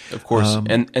it. Of course.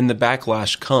 And the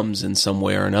backlash comes in some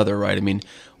way or another, right? I mean,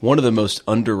 one of the most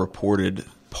underreported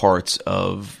parts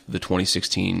of the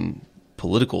 2016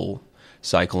 political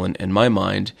cycle, in my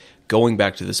mind, going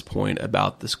back to this point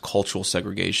about this cultural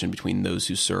segregation between those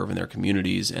who serve in their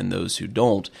communities and those who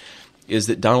don't, is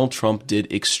that Donald Trump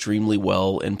did extremely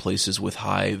well in places with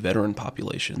high veteran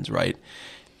populations, right?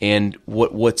 And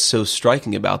what's so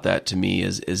striking about that to me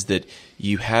is that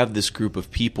you have this group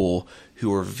of people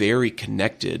who are very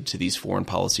connected to these foreign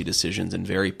policy decisions in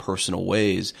very personal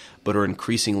ways, but are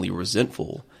increasingly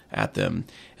resentful at them.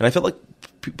 And I felt like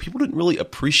people didn't really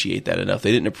appreciate that enough.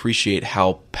 They didn't appreciate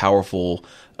how powerful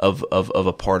of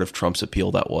a part of Trump's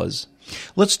appeal that was.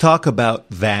 Let's talk about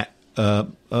that,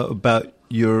 about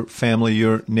your family,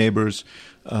 your neighbors,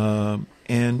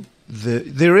 and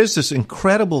there is this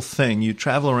incredible thing. You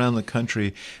travel around the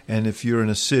country, and if you're in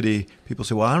a city, people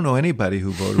say, well, I don't know anybody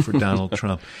who voted for Donald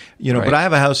Trump. Right. But I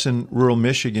have a house in rural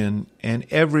Michigan, and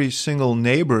every single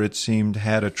neighbor, it seemed,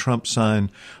 had a Trump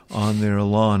sign on their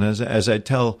lawn. As I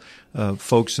tell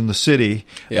folks in the city,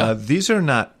 these are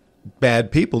not bad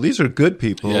people. These are good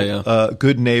people,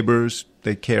 good neighbors.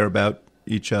 They care about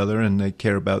each other, and they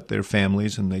care about their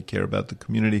families, and they care about the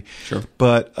community. Sure.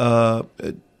 But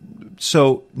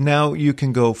so now you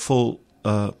can go full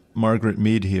Margaret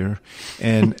Mead here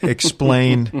and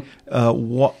explain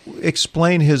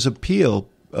explain his appeal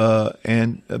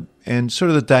and sort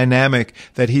of the dynamic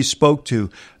that he spoke to,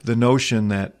 the notion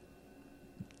that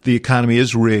the economy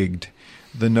is rigged,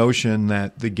 the notion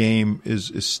that the game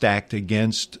is stacked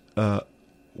against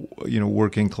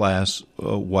working class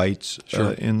whites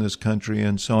sure, in this country,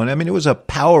 and so on. I mean, it was a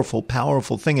powerful,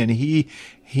 powerful thing, and he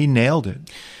nailed it.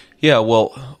 Yeah,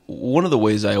 well, one of the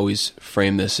ways I always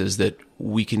frame this is that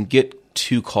we can get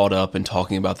too caught up in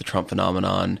talking about the Trump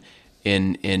phenomenon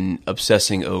in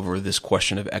obsessing over this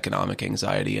question of economic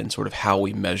anxiety and sort of how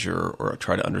we measure or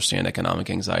try to understand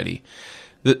economic anxiety.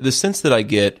 The sense that I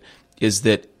get is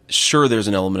that, sure, there's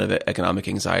an element of economic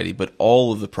anxiety, but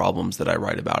all of the problems that I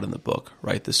write about in the book,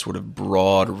 right, this sort of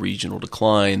broad regional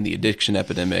decline, the addiction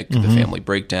epidemic, the family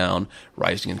breakdown,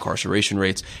 rising incarceration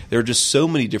rates, there are just so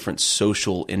many different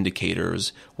social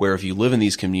indicators where if you live in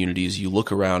these communities, you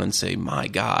look around and say, my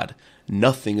God,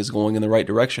 nothing is going in the right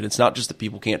direction. It's not just that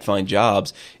people can't find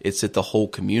jobs, it's that the whole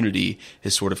community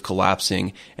is sort of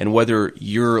collapsing. And whether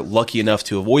you're lucky enough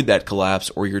to avoid that collapse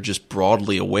or you're just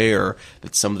broadly aware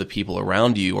that some of the people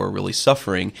around you are really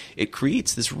suffering, it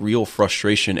creates this real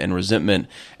frustration and resentment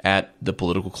at the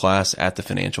political class, at the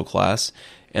financial class.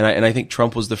 And I think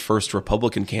Trump was the first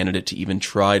Republican candidate to even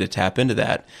try to tap into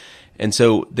that. And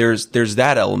so there's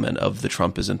that element of the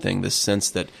Trumpism thing, this sense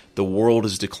that the world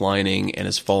is declining and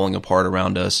is falling apart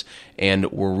around us,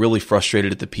 and we're really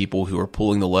frustrated at the people who are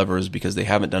pulling the levers because they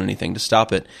haven't done anything to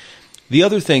stop it. The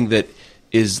other thing that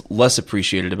is less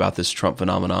appreciated about this Trump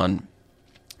phenomenon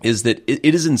is that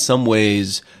it is in some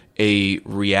ways a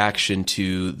reaction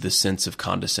to the sense of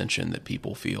condescension that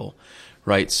people feel,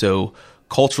 right? So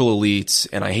cultural elites,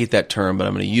 and I hate that term, but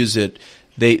I'm going to use it,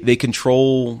 they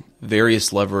control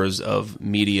various levers of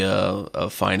media,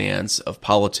 of finance, of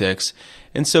politics.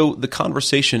 And so the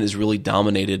conversation is really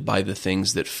dominated by the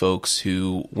things that folks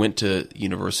who went to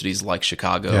universities like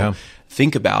Chicago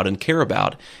think about and care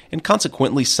about. And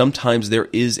consequently, sometimes there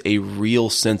is a real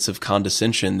sense of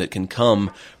condescension that can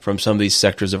come from some of these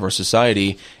sectors of our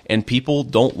society, and people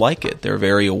don't like it. They're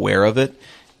very aware of it.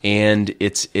 And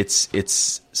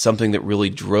it's something that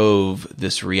really drove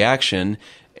this reaction.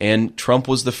 And Trump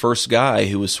was the first guy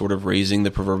who was sort of raising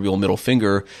the proverbial middle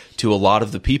finger to a lot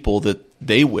of the people that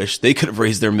they wish they could have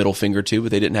raised their middle finger to, but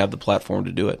they didn't have the platform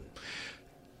to do it.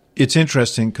 It's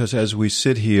interesting because as we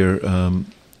sit here,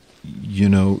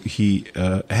 he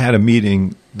had a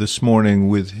meeting this morning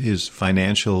with his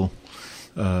financial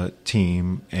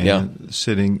team, and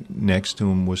sitting next to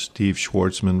him was Steve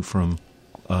Schwartzman from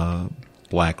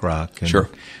BlackRock. And, sure.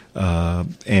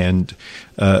 And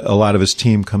a lot of his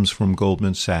team comes from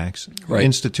Goldman Sachs, right.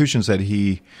 Institutions that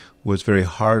he was very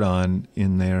hard on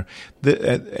in there.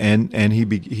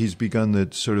 He's begun the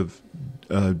sort of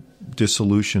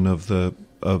dissolution of the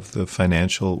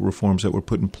financial reforms that were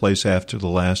put in place after the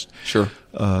last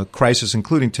crisis,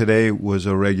 including today was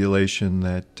a regulation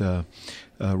that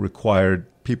required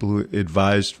people who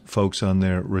advised folks on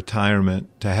their retirement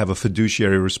to have a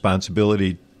fiduciary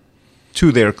responsibility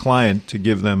to their client to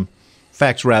give them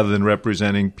facts rather than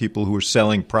representing people who are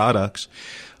selling products.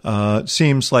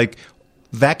 Seems like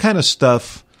that kind of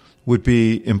stuff would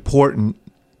be important,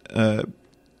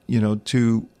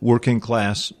 to working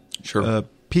class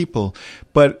people.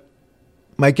 But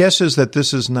my guess is that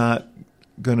this is not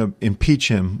going to impeach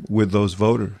him with those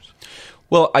voters.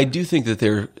 Well, I do think that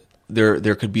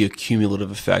there could be a cumulative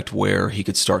effect where he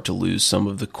could start to lose some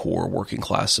of the core working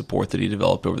class support that he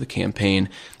developed over the campaign,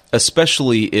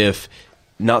 especially if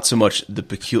not so much the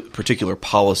particular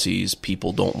policies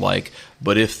people don't like,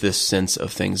 but if this sense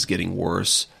of things getting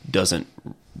worse doesn't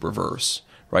reverse,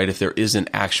 right? If there isn't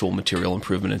actual material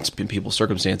improvement in people's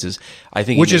circumstances, I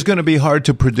think which is going to be hard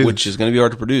to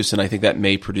produce. And I think that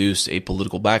may produce a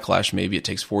political backlash. Maybe it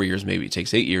takes 4 years, maybe it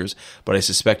takes 8 years, but I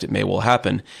suspect it may well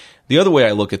happen. The other way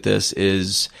I look at this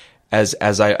is, as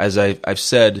I've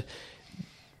said,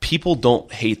 people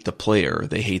don't hate the player;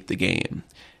 they hate the game.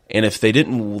 And if they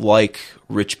didn't like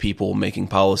rich people making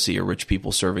policy or rich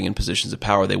people serving in positions of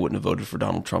power, they wouldn't have voted for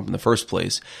Donald Trump in the first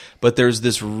place. But there's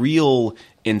this real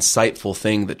insightful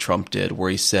thing that Trump did where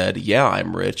he said, yeah,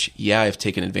 I'm rich. Yeah, I've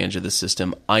taken advantage of the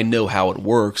system. I know how it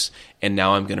works. And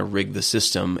now I'm going to rig the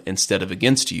system instead of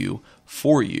against you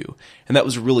for you. And that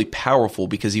was really powerful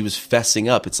because he was fessing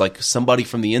up. It's like somebody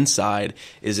from the inside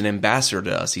is an ambassador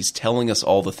to us. He's telling us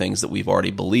all the things that we've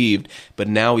already believed, but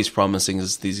now he's promising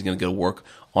us that he's going to go to work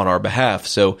on our behalf.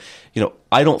 So,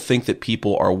 I don't think that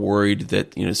people are worried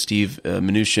that, Steve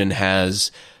Mnuchin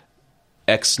has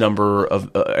X number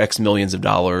of X millions of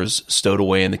dollars stowed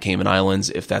away in the Cayman Islands.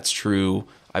 If that's true,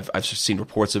 I've seen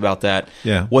reports about that.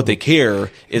 Yeah. What they care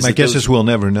is my guess is we'll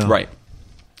never know. Right.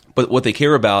 But what they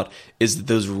care about is that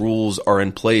those rules are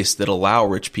in place that allow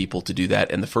rich people to do that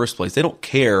in the first place. They don't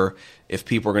care if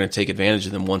people are going to take advantage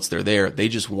of them once they're there. They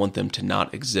just want them to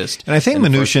not exist. And I think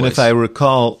Mnuchin, if I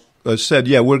recall, said,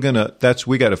 "Yeah, we got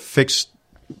to fix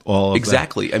all of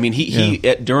exactly. that." I mean, he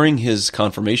during his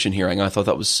confirmation hearing, I thought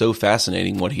that was so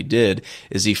fascinating. What he did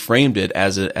is he framed it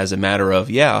as a matter of,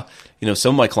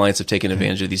 some of my clients have taken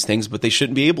advantage of these things, but they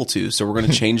shouldn't be able to. So we're going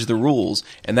to change the rules,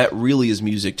 and that really is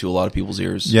music to a lot of people's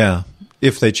ears. Yeah,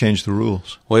 if they change the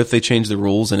rules. Well, if they change the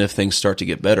rules, and if things start to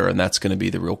get better, and that's going to be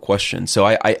the real question. So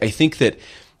I think that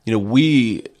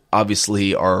we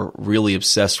obviously are really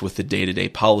obsessed with the day-to-day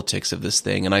politics of this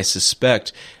thing, and I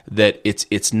suspect that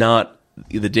it's not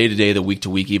the day-to-day, the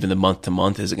week-to-week, even the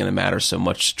month-to-month isn't going to matter so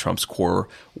much to Trump's core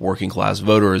working-class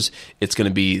voters. It's going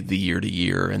to be the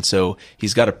year-to-year, and so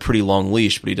he's got a pretty long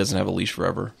leash, but he doesn't have a leash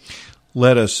forever.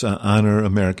 Let us honor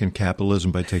American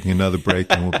capitalism by taking another break,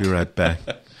 and we'll be right back.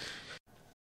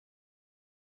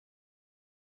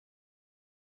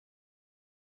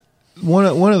 One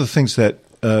of the things that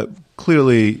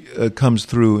clearly comes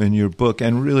through in your book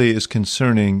and really is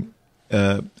concerning,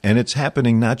 and it's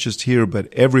happening not just here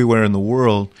but everywhere in the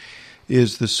world,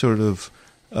 is this sort of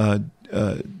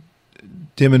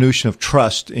diminution of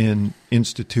trust in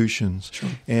institutions. Sure.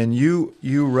 And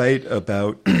you write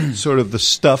about sort of the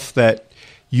stuff that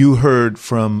you heard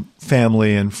from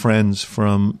family and friends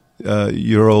from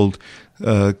your old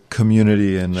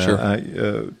community, and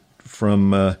Sure.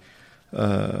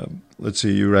 let's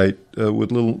see, you write,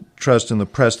 with little trust in the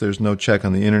press, there's no check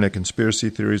on the internet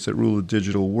conspiracy theories that rule the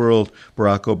digital world.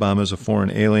 Barack Obama is a foreign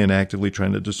alien actively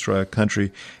trying to destroy a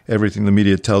country. Everything the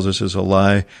media tells us is a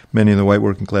lie. Many in the white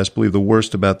working class believe the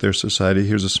worst about their society.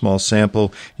 Here's a small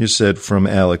sample. You said from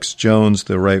Alex Jones,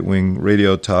 the right-wing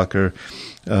radio talker,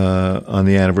 on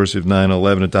the anniversary of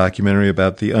 9/11, a documentary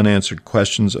about the unanswered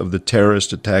questions of the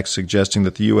terrorist attacks, suggesting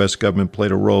that the U.S. government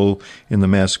played a role in the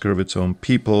massacre of its own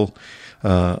people.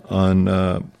 On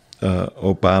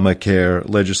Obamacare,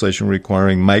 legislation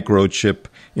requiring microchip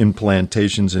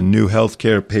implantations in new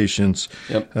healthcare patients.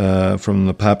 Yep. From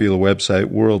the popular website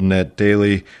WorldNet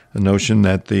Daily, the notion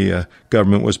that the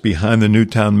government was behind the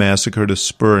Newtown massacre to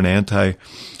spur an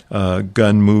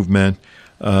anti-gun movement,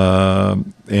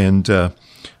 and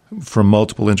from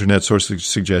multiple internet sources,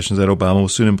 suggestions that Obama will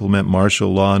soon implement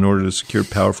martial law in order to secure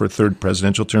power for a third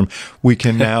presidential term. We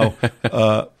can now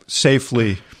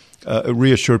safely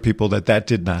reassure people that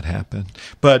did not happen.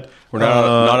 But we're not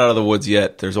out of the woods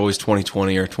yet. There's always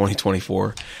 2020 or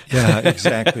 2024. Yeah,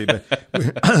 exactly.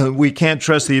 But we can't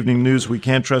trust the evening news. We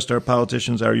can't trust our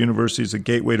politicians. Our universities, a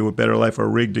gateway to a better life, are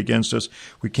rigged against us.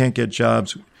 We can't get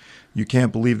jobs. You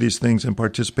can't believe these things and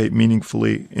participate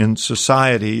meaningfully in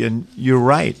society. And you're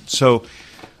right. So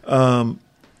how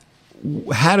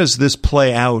does this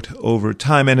play out over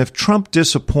time? And if Trump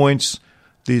disappoints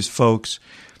these folks,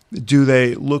 do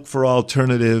they look for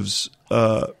alternatives,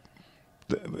 in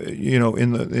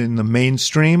the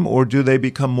mainstream, or do they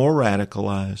become more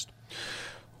radicalized?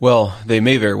 Well, they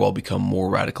may very well become more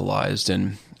radicalized,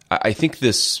 and I think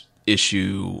this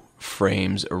issue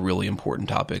frames a really important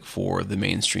topic for the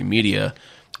mainstream media,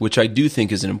 which I do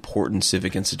think is an important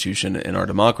civic institution in our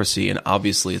democracy, and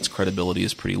obviously its credibility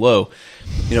is pretty low.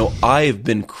 I've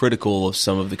been critical of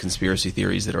some of the conspiracy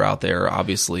theories that are out there.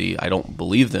 Obviously, I don't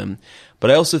believe them. But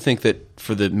I also think that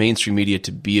for the mainstream media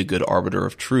to be a good arbiter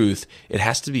of truth, it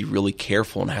has to be really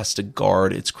careful and has to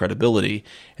guard its credibility.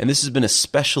 And this has been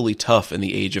especially tough in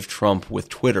the age of Trump with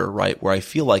Twitter, right? Where I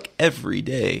feel like every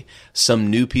day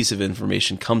some new piece of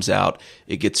information comes out,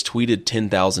 it gets tweeted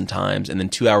 10,000 times, and then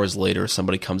 2 hours later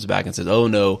somebody comes back and says, oh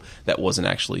no, that wasn't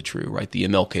actually true, right? The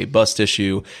MLK bust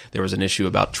issue, there was an issue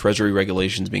about Treasury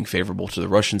regulations being favorable to the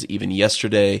Russians even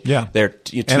yesterday. Yeah.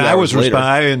 And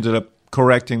I ended up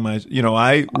correcting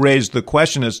I raised the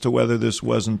question as to whether this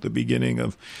wasn't the beginning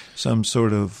of some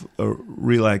sort of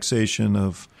relaxation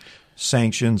of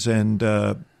sanctions, and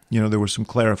there were some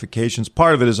clarifications.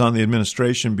 Part of it is on the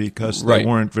administration because they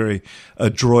weren't very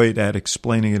adroit at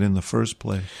explaining it in the first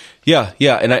place. Yeah,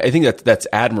 and I think that's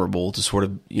admirable to sort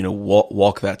of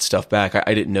walk that stuff back.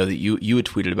 I didn't know that you had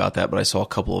tweeted about that, but I saw a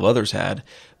couple of others had.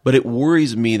 But it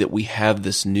worries me that we have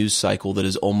this news cycle that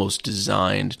is almost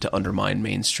designed to undermine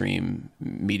mainstream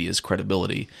media's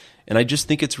credibility. And I just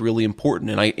think it's really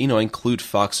important. And I include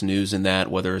Fox News in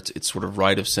that, whether it's sort of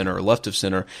right of center or left of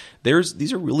center.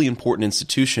 These are really important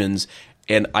institutions,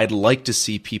 and I'd like to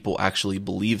see people actually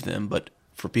believe them. But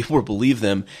for people to believe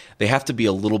them, they have to be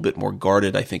a little bit more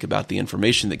guarded, I think, about the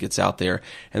information that gets out there.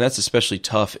 And that's especially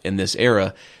tough in this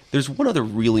era. There's one other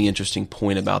really interesting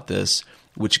point about this,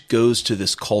 which goes to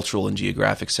this cultural and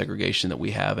geographic segregation that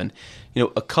we have. And,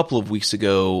 a couple of weeks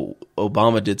ago,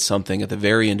 Obama did something at the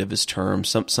very end of his term,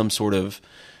 some sort of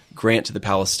grant to the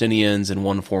Palestinians in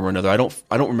one form or another. I don't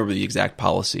remember the exact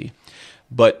policy,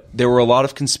 but there were a lot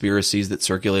of conspiracies that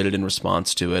circulated in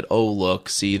response to it. Oh, look,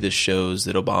 see, this shows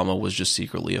that Obama was just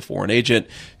secretly a foreign agent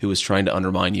who was trying to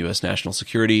undermine U.S. national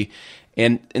security.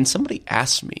 And somebody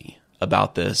asked me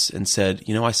about this and said,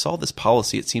 I saw this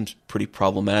policy. It seems pretty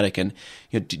problematic. And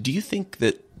do you think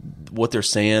that what they're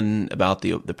saying about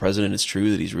the president is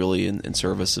true, that he's really in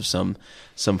service of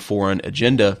some foreign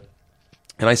agenda?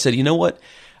 And I said, you know what?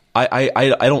 I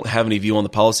don't have any view on the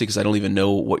policy because I don't even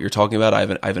know what you're talking about. I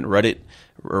haven't read it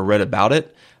or read about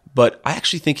it. But I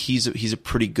actually think he's a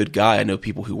pretty good guy. I know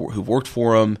people who've worked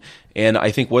for him, and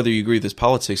I think whether you agree with his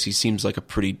politics, he seems like a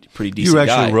pretty decent guy. You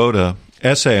actually wrote a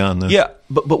essay on this. Yeah,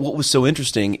 but what was so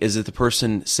interesting is that the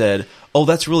person said, "Oh,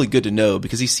 that's really good to know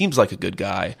because he seems like a good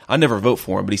guy. I never vote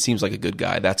for him, but he seems like a good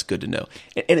guy. That's good to know."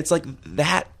 And it's like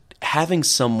that. Having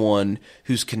someone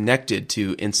who's connected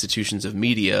to institutions of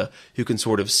media who can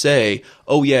sort of say,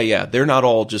 oh, yeah, they're not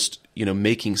all just,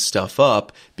 making stuff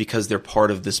up because they're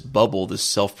part of this bubble, this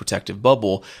self-protective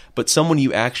bubble, but someone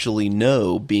you actually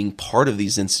know being part of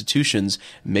these institutions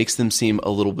makes them seem a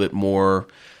little bit more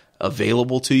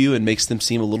available to you and makes them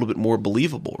seem a little bit more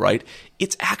believable, right?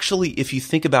 It's actually, if you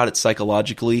think about it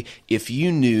psychologically, if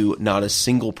you knew not a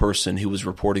single person who was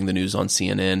reporting the news on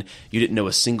CNN, you didn't know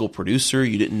a single producer,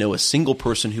 you didn't know a single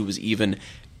person who was even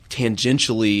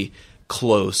tangentially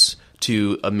close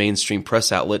to a mainstream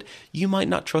press outlet, you might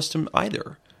not trust them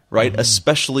either, right?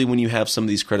 Especially when you have some of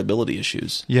these credibility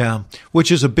issues. Yeah,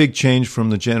 which is a big change from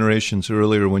the generations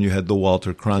earlier when you had the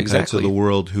Walter Cronkites of the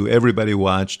world who everybody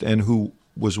watched and who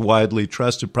was widely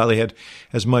trusted, probably had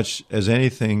as much as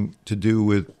anything to do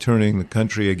with turning the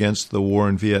country against the war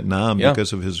in Vietnam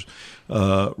because of his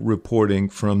reporting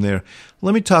from there.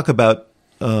 Let me talk about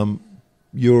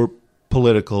your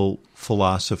political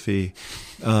philosophy,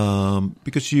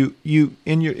 because you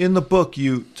in the book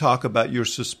you talk about your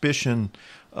suspicion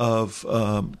of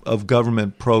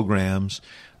government programs.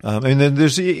 And then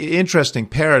there's an interesting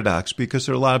paradox because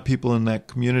there are a lot of people in that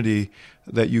community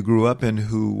that you grew up in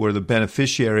who were the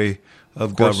beneficiary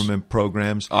of government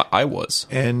programs. I was.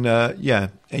 And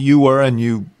you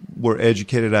were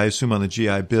educated, I assume, on the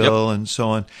GI Bill and so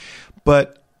on.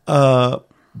 But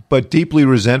deeply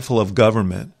resentful of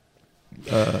government.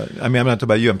 I mean, I'm not talking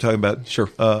about you. I'm talking about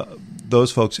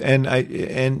those folks.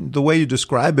 And the way you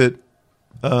describe it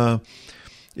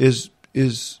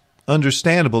is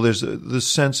understandable. There's this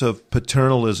sense of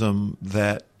paternalism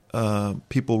that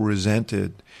people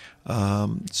resented.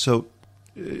 So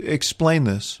explain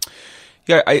this.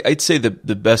 Yeah, I'd say the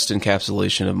best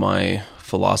encapsulation of my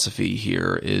philosophy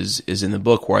here is in the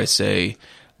book where I say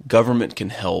government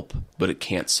can help, but it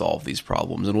can't solve these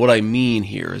problems. And what I mean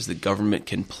here is that government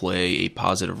can play a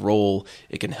positive role.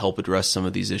 It can help address some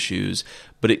of these issues,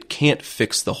 but it can't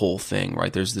fix the whole thing,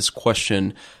 right? There's this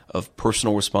question of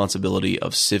personal responsibility,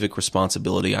 of civic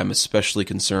responsibility. I'm especially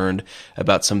concerned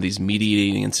about some of these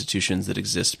mediating institutions that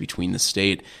exist between the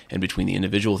state and between the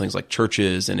individual, things like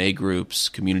churches and A groups,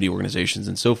 community organizations,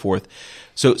 and so forth.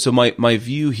 So my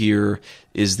view here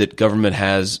is that government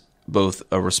has both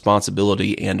a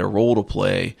responsibility and a role to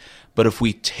play. But if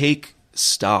we take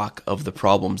stock of the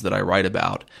problems that I write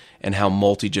about and how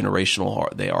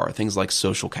multi-generational they are, things like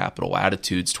social capital,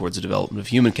 attitudes towards the development of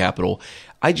human capital,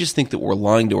 I just think that we're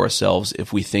lying to ourselves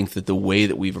if we think that the way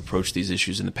that we've approached these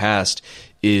issues in the past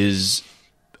is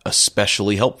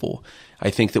especially helpful. I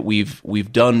think that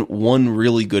we've done one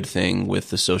really good thing with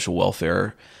the social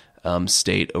welfare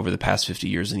state over the past 50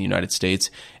 years in the United States,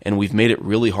 and we've made it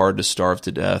really hard to starve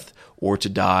to death or to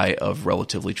die of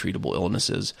relatively treatable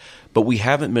illnesses. But we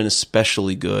haven't been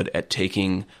especially good at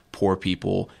taking poor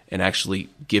people and actually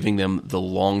giving them the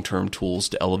long-term tools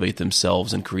to elevate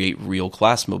themselves and create real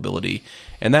class mobility.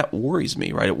 And that worries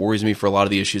me, right? It worries me for a lot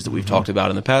of the issues that we've talked about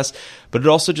in the past, but it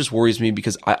also just worries me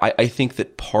because I think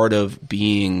that part of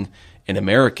being an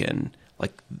American,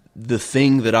 like the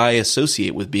thing that I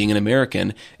associate with being an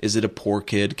American, is that a poor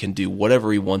kid can do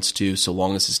whatever he wants to so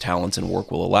long as his talents and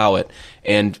work will allow it.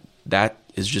 And that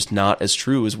is just not as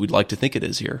true as we'd like to think it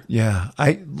is here. Yeah,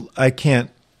 I can't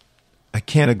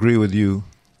agree with you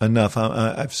enough.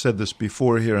 I've said this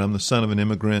before here. I'm the son of an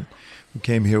immigrant who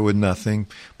came here with nothing.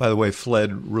 By the way,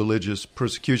 fled religious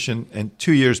persecution. And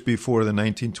 2 years before the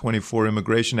 1924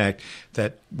 Immigration Act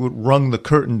that rung the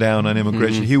curtain down on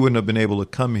immigration, he wouldn't have been able to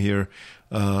come here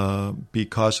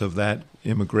because of that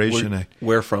Immigration Act.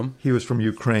 Where from? He was from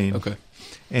Ukraine. Okay.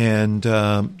 And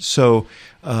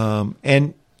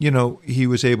and he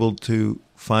was able to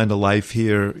find a life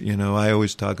here. I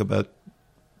always talk about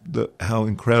how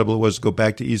incredible it was to go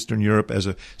back to Eastern Europe as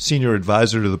a senior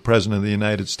advisor to the President of the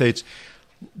United States,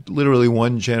 literally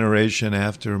one generation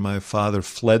after my father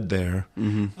fled there.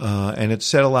 And it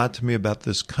said a lot to me about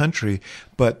this country.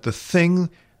 But the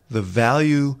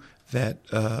value that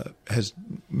has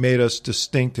made us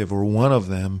distinctive, or one of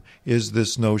them, is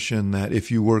this notion that if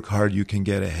you work hard, you can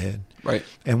get ahead. Right.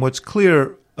 And what's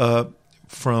clear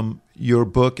from your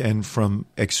book and from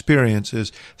experience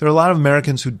is there are a lot of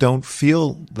Americans who don't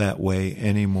feel that way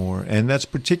anymore. And that's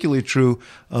particularly true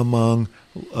among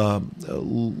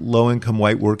low-income,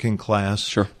 white,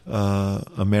 working-class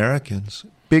Americans.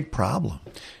 Big problem.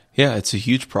 Yeah, it's a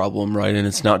huge problem, right? And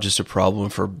it's not just a problem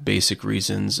for basic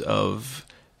reasons of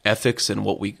ethics and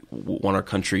what we want our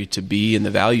country to be and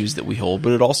the values that we hold,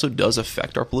 but it also does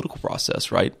affect our political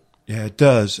process, right? Yeah, it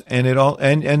does. And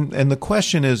and the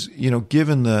question is,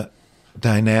 given the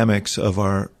dynamics of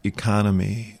our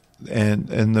economy and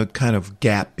the kind of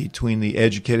gap between the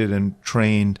educated and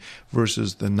trained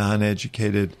versus the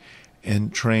non-educated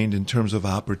and trained in terms of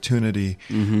opportunity,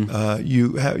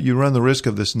 you run the risk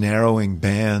of this narrowing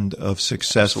band of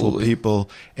successful people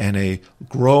and a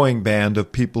growing band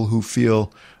of people who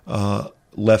feel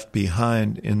left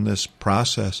behind in this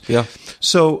process. Yeah.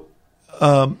 So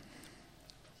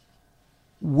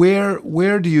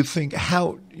Where do you think,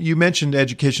 how, you mentioned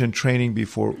education and training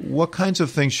before, what kinds of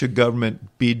things should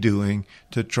government be doing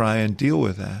to try and deal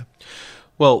with that?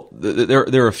 Well,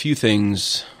 there are a few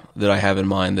things that I have in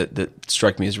mind that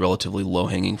strike me as relatively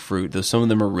low-hanging fruit, though some of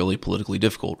them are really politically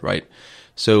difficult, right?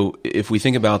 So if we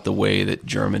think about the way that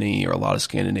Germany or a lot of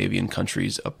Scandinavian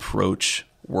countries approach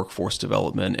workforce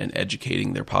development and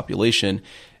educating their population,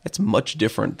 it's much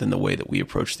different than the way that we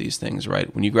approach these things,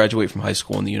 right? When you graduate from high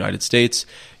school in the United States,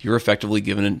 you're effectively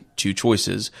given two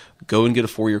choices: go and get a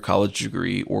 4-year college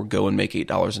degree or go and make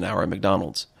 $8 an hour at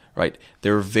McDonald's, right?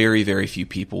 There are very, very few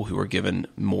people who are given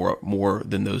more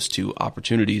than those two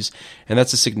opportunities. And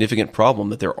that's a significant problem,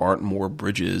 that there aren't more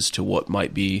bridges to what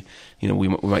might be, we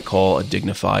might call a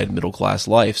dignified middle-class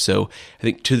life. So I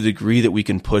think to the degree that we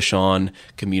can push on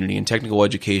community and technical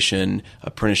education,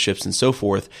 apprenticeships, and so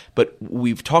forth, but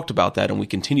we've talked about that and we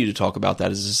continue to talk about that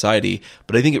as a society,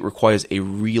 but I think it requires a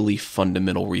really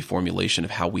fundamental reformulation of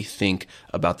how we think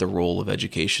about the role of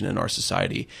education in our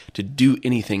society. To do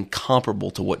anything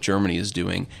comparable to what Germany is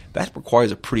doing, that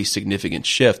requires a pretty significant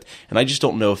shift, and I just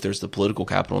don't know if there's the political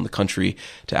capital in the country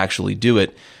to actually do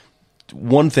it.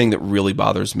 One thing that really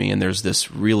bothers me, and there's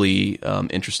this really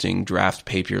interesting draft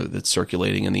paper that's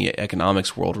circulating in the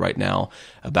economics world right now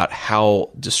about how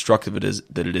destructive it is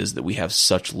that we have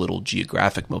such little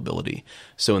geographic mobility.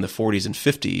 So in the 40s and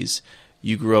 50s,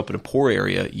 you grew up in a poor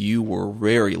area, you were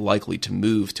very likely to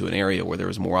move to an area where there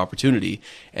was more opportunity,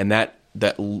 and that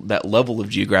level of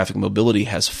geographic mobility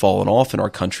has fallen off in our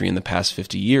country in the past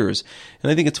 50 years.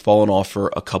 And I think it's fallen off for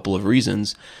a couple of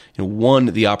reasons. One,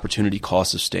 the opportunity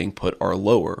costs of staying put are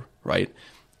lower, right?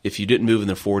 If you didn't move in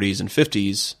the 40s and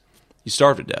 50s, you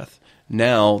starved to death.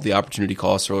 Now the opportunity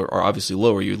costs are obviously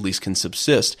lower. You at least can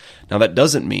subsist. Now that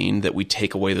doesn't mean that we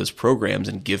take away those programs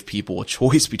and give people a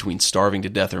choice between starving to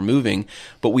death or moving,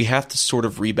 but we have to sort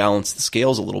of rebalance the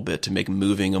scales a little bit to make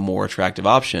moving a more attractive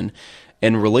option.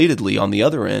 And relatedly, on the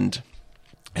other end,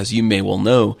 as you may well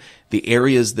know, the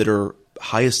areas that are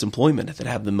highest employment, that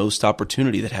have the most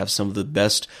opportunity, that have some of the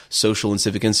best social and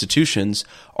civic institutions,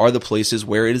 are the places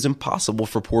where it is impossible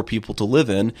for poor people to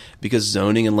live in because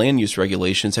zoning and land use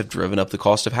regulations have driven up the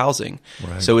cost of housing.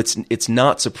 Right. So it's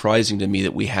not surprising to me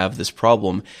that we have this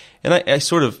problem. And I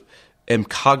sort of am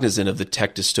cognizant of the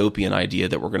tech dystopian idea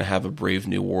that we're going to have a brave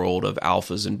new world of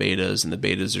alphas and betas, and the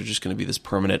betas are just going to be this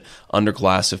permanent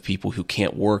underclass of people who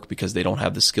can't work because they don't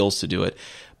have the skills to do it.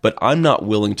 But I'm not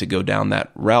willing to go down that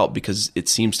route because it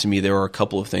seems to me there are a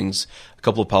couple of things, a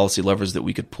couple of policy levers that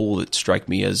we could pull that strike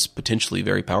me as potentially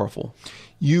very powerful.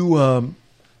 You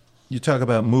talk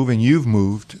about moving. You've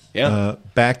moved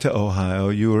back to Ohio.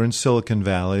 You were in Silicon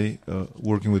Valley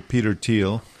working with Peter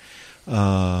Thiel.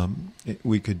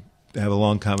 We could have a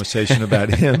long conversation about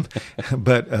him,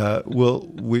 but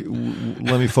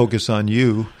let me focus on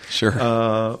you.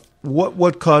 Sure.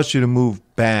 What caused you to move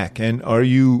back, and are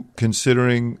you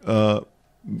considering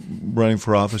running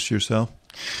for office yourself?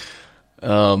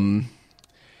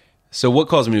 So what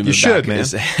caused me to move you back? You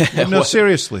should, man. No,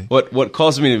 seriously. What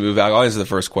caused me to move back? I'll answer the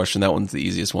first question. That one's the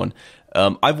easiest one.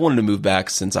 I've wanted to move back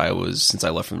since I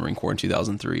left from the Marine Corps in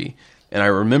 2003, and I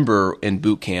remember in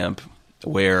boot camp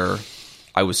where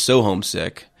I was so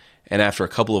homesick, and after a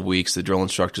couple of weeks, the drill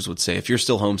instructors would say, if you're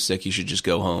still homesick, you should just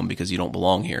go home because you don't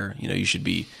belong here. You should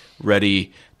be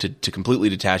ready to completely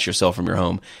detach yourself from your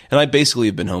home. And I basically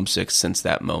have been homesick since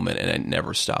that moment, and it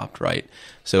never stopped, right?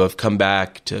 So I've come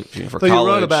back for college. You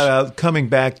wrote about coming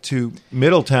back to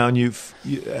Middletown,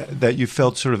 that you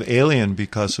felt sort of alien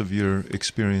because of your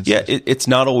experiences. Yeah, it's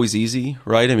not always easy,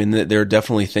 right? I mean, there are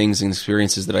definitely things and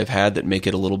experiences that I've had that make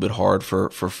it a little bit hard for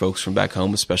folks from back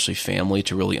home, especially family,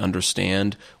 to really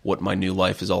understand what my new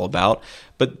life is all about.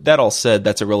 But that all said,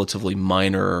 that's a relatively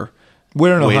minor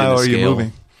Where in weight Ohio in the are you scale.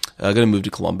 moving? I'm going to move to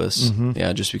Columbus,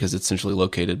 just because it's centrally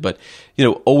located. But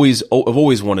I've always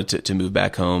wanted to move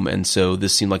back home, and so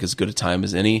this seemed like as good a time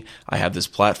as any. I have this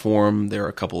platform. There are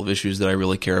a couple of issues that I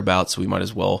really care about, so we might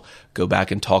as well go back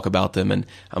and talk about them. And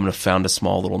I'm going to found a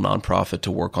small little nonprofit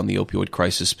to work on the opioid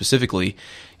crisis specifically.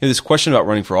 This question about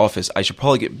running for office, I should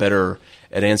probably get better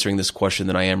at answering this question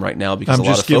than I am right now because a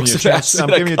lot of folks have asked it. I'm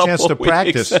giving you a chance to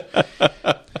practice.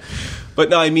 But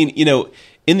no, I mean,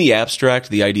 in the abstract,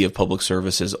 the idea of public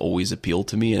service has always appealed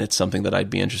to me, and it's something that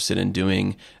I'd be interested in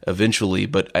doing eventually.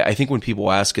 But I think when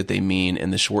people ask it, they mean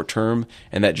in the short term,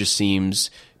 and that just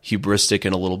seems hubristic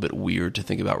and a little bit weird to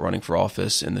think about running for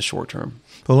office in the short term.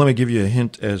 Well, let me give you a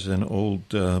hint as an old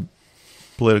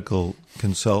political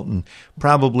consultant.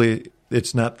 Probably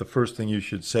it's not the first thing you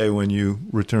should say when you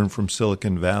return from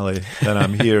Silicon Valley that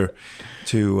I'm here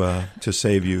to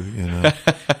save you. You know,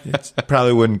 it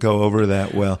probably wouldn't go over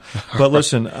that well. But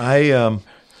listen, I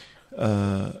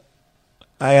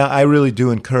really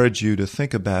do encourage you to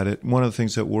think about it. One of the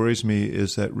things that worries me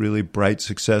is that really bright,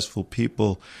 successful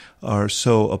people are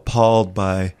so appalled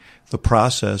by the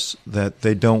process that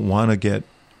they don't want to get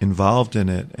involved in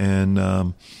it. And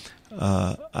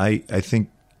I think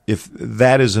if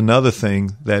that is another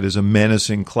thing that is a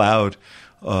menacing cloud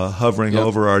hovering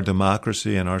over our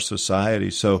democracy and our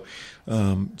society. So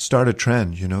start a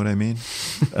trend, you know what I mean?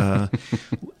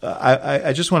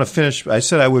 I just want to finish. I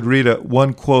said I would read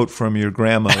one quote from your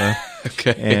grandmother.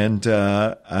 Okay. And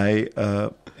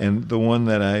and the one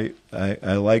that I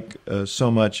like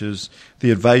so much is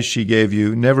the advice she gave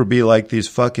you: never be like these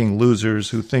fucking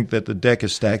losers who think that the deck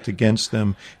is stacked against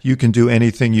them. You can do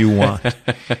anything you want.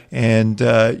 And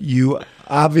you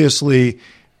obviously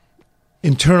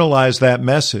internalize that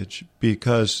message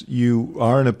because you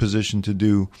are in a position to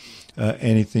do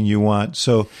anything you want.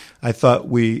 So I thought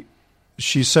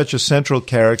she's such a central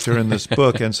character in this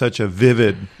book and such a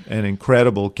vivid and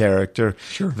incredible character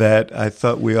that I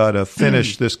thought we ought to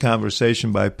finish this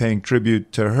conversation by paying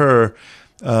tribute to her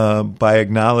by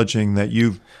acknowledging that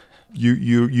you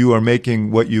are making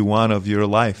what you want of your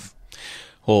life.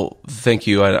 Well, thank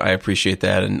you. I appreciate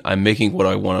that. And I'm making what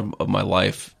I want of my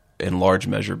life in large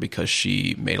measure because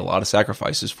she made a lot of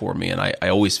sacrifices for me. And I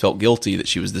always felt guilty that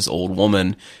she was this old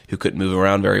woman who couldn't move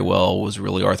around very well, was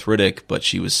really arthritic, but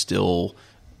she was still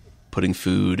putting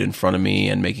food in front of me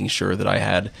and making sure that I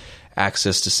had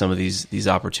access to some of these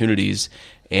opportunities.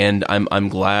 And I'm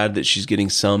glad that she's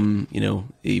getting some, you know,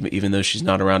 even though she's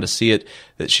not around to see it,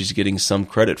 that she's getting some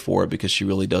credit for it because she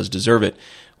really does deserve it.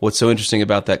 What's so interesting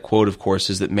about that quote, of course,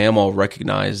 is that Mamaw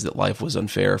recognized that life was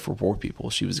unfair for poor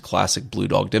people. She was a classic blue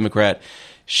dog Democrat.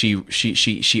 She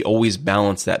always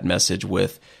balanced that message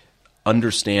with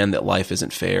understand that life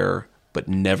isn't fair, but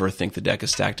never think the deck is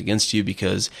stacked against you,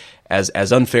 because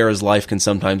as unfair as life can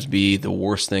sometimes be, the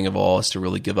worst thing of all is to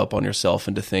really give up on yourself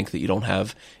and to think that you don't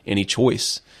have any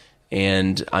choice.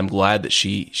 And I'm glad that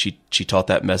she taught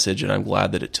that message, and I'm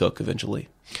glad that it took eventually.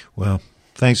 Well,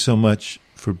 thanks so much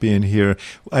for being here.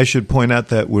 I should point out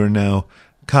that we're now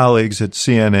colleagues at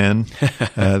CNN,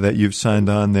 that you've signed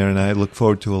on there, and I look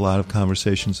forward to a lot of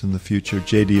conversations in the future.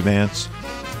 J.D. Vance,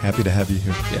 happy to have you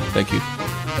here. Yeah, thank you.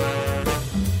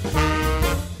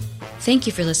 Thank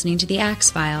you for listening to The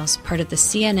Axe Files, part of the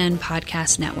CNN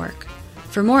Podcast Network.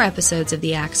 For more episodes of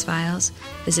The Axe Files,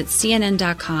 visit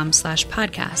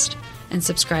cnn.com/podcast and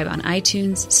subscribe on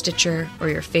iTunes, Stitcher, or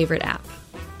your favorite app.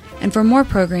 And for more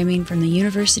programming from the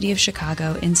University of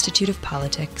Chicago Institute of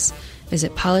Politics,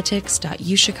 visit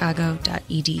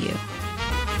politics.uchicago.edu.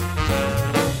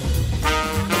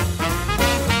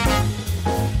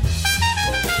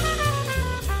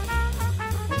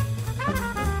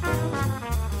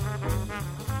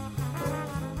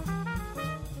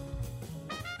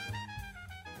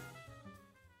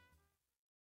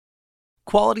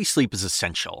 Quality sleep is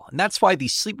essential, and that's why the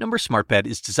Sleep Number Smart Bed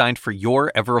is designed for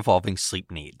your ever-evolving sleep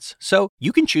needs. So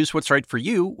you can choose what's right for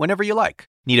you whenever you like.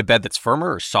 Need a bed that's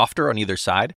firmer or softer on either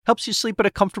side? Helps you sleep at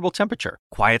a comfortable temperature.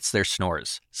 Quiets their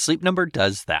snores. Sleep Number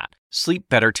does that. Sleep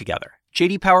better together.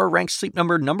 J.D. Power ranks Sleep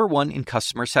Number #1 in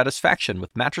customer satisfaction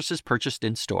with mattresses purchased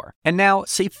in-store. And now,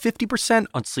 save 50%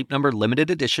 on Sleep Number limited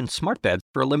edition smart beds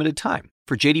for a limited time.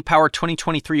 For J.D. Power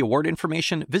 2023 award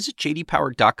information, visit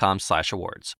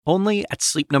jdpower.com/awards. Only at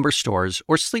Sleep Number stores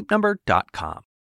or sleepnumber.com.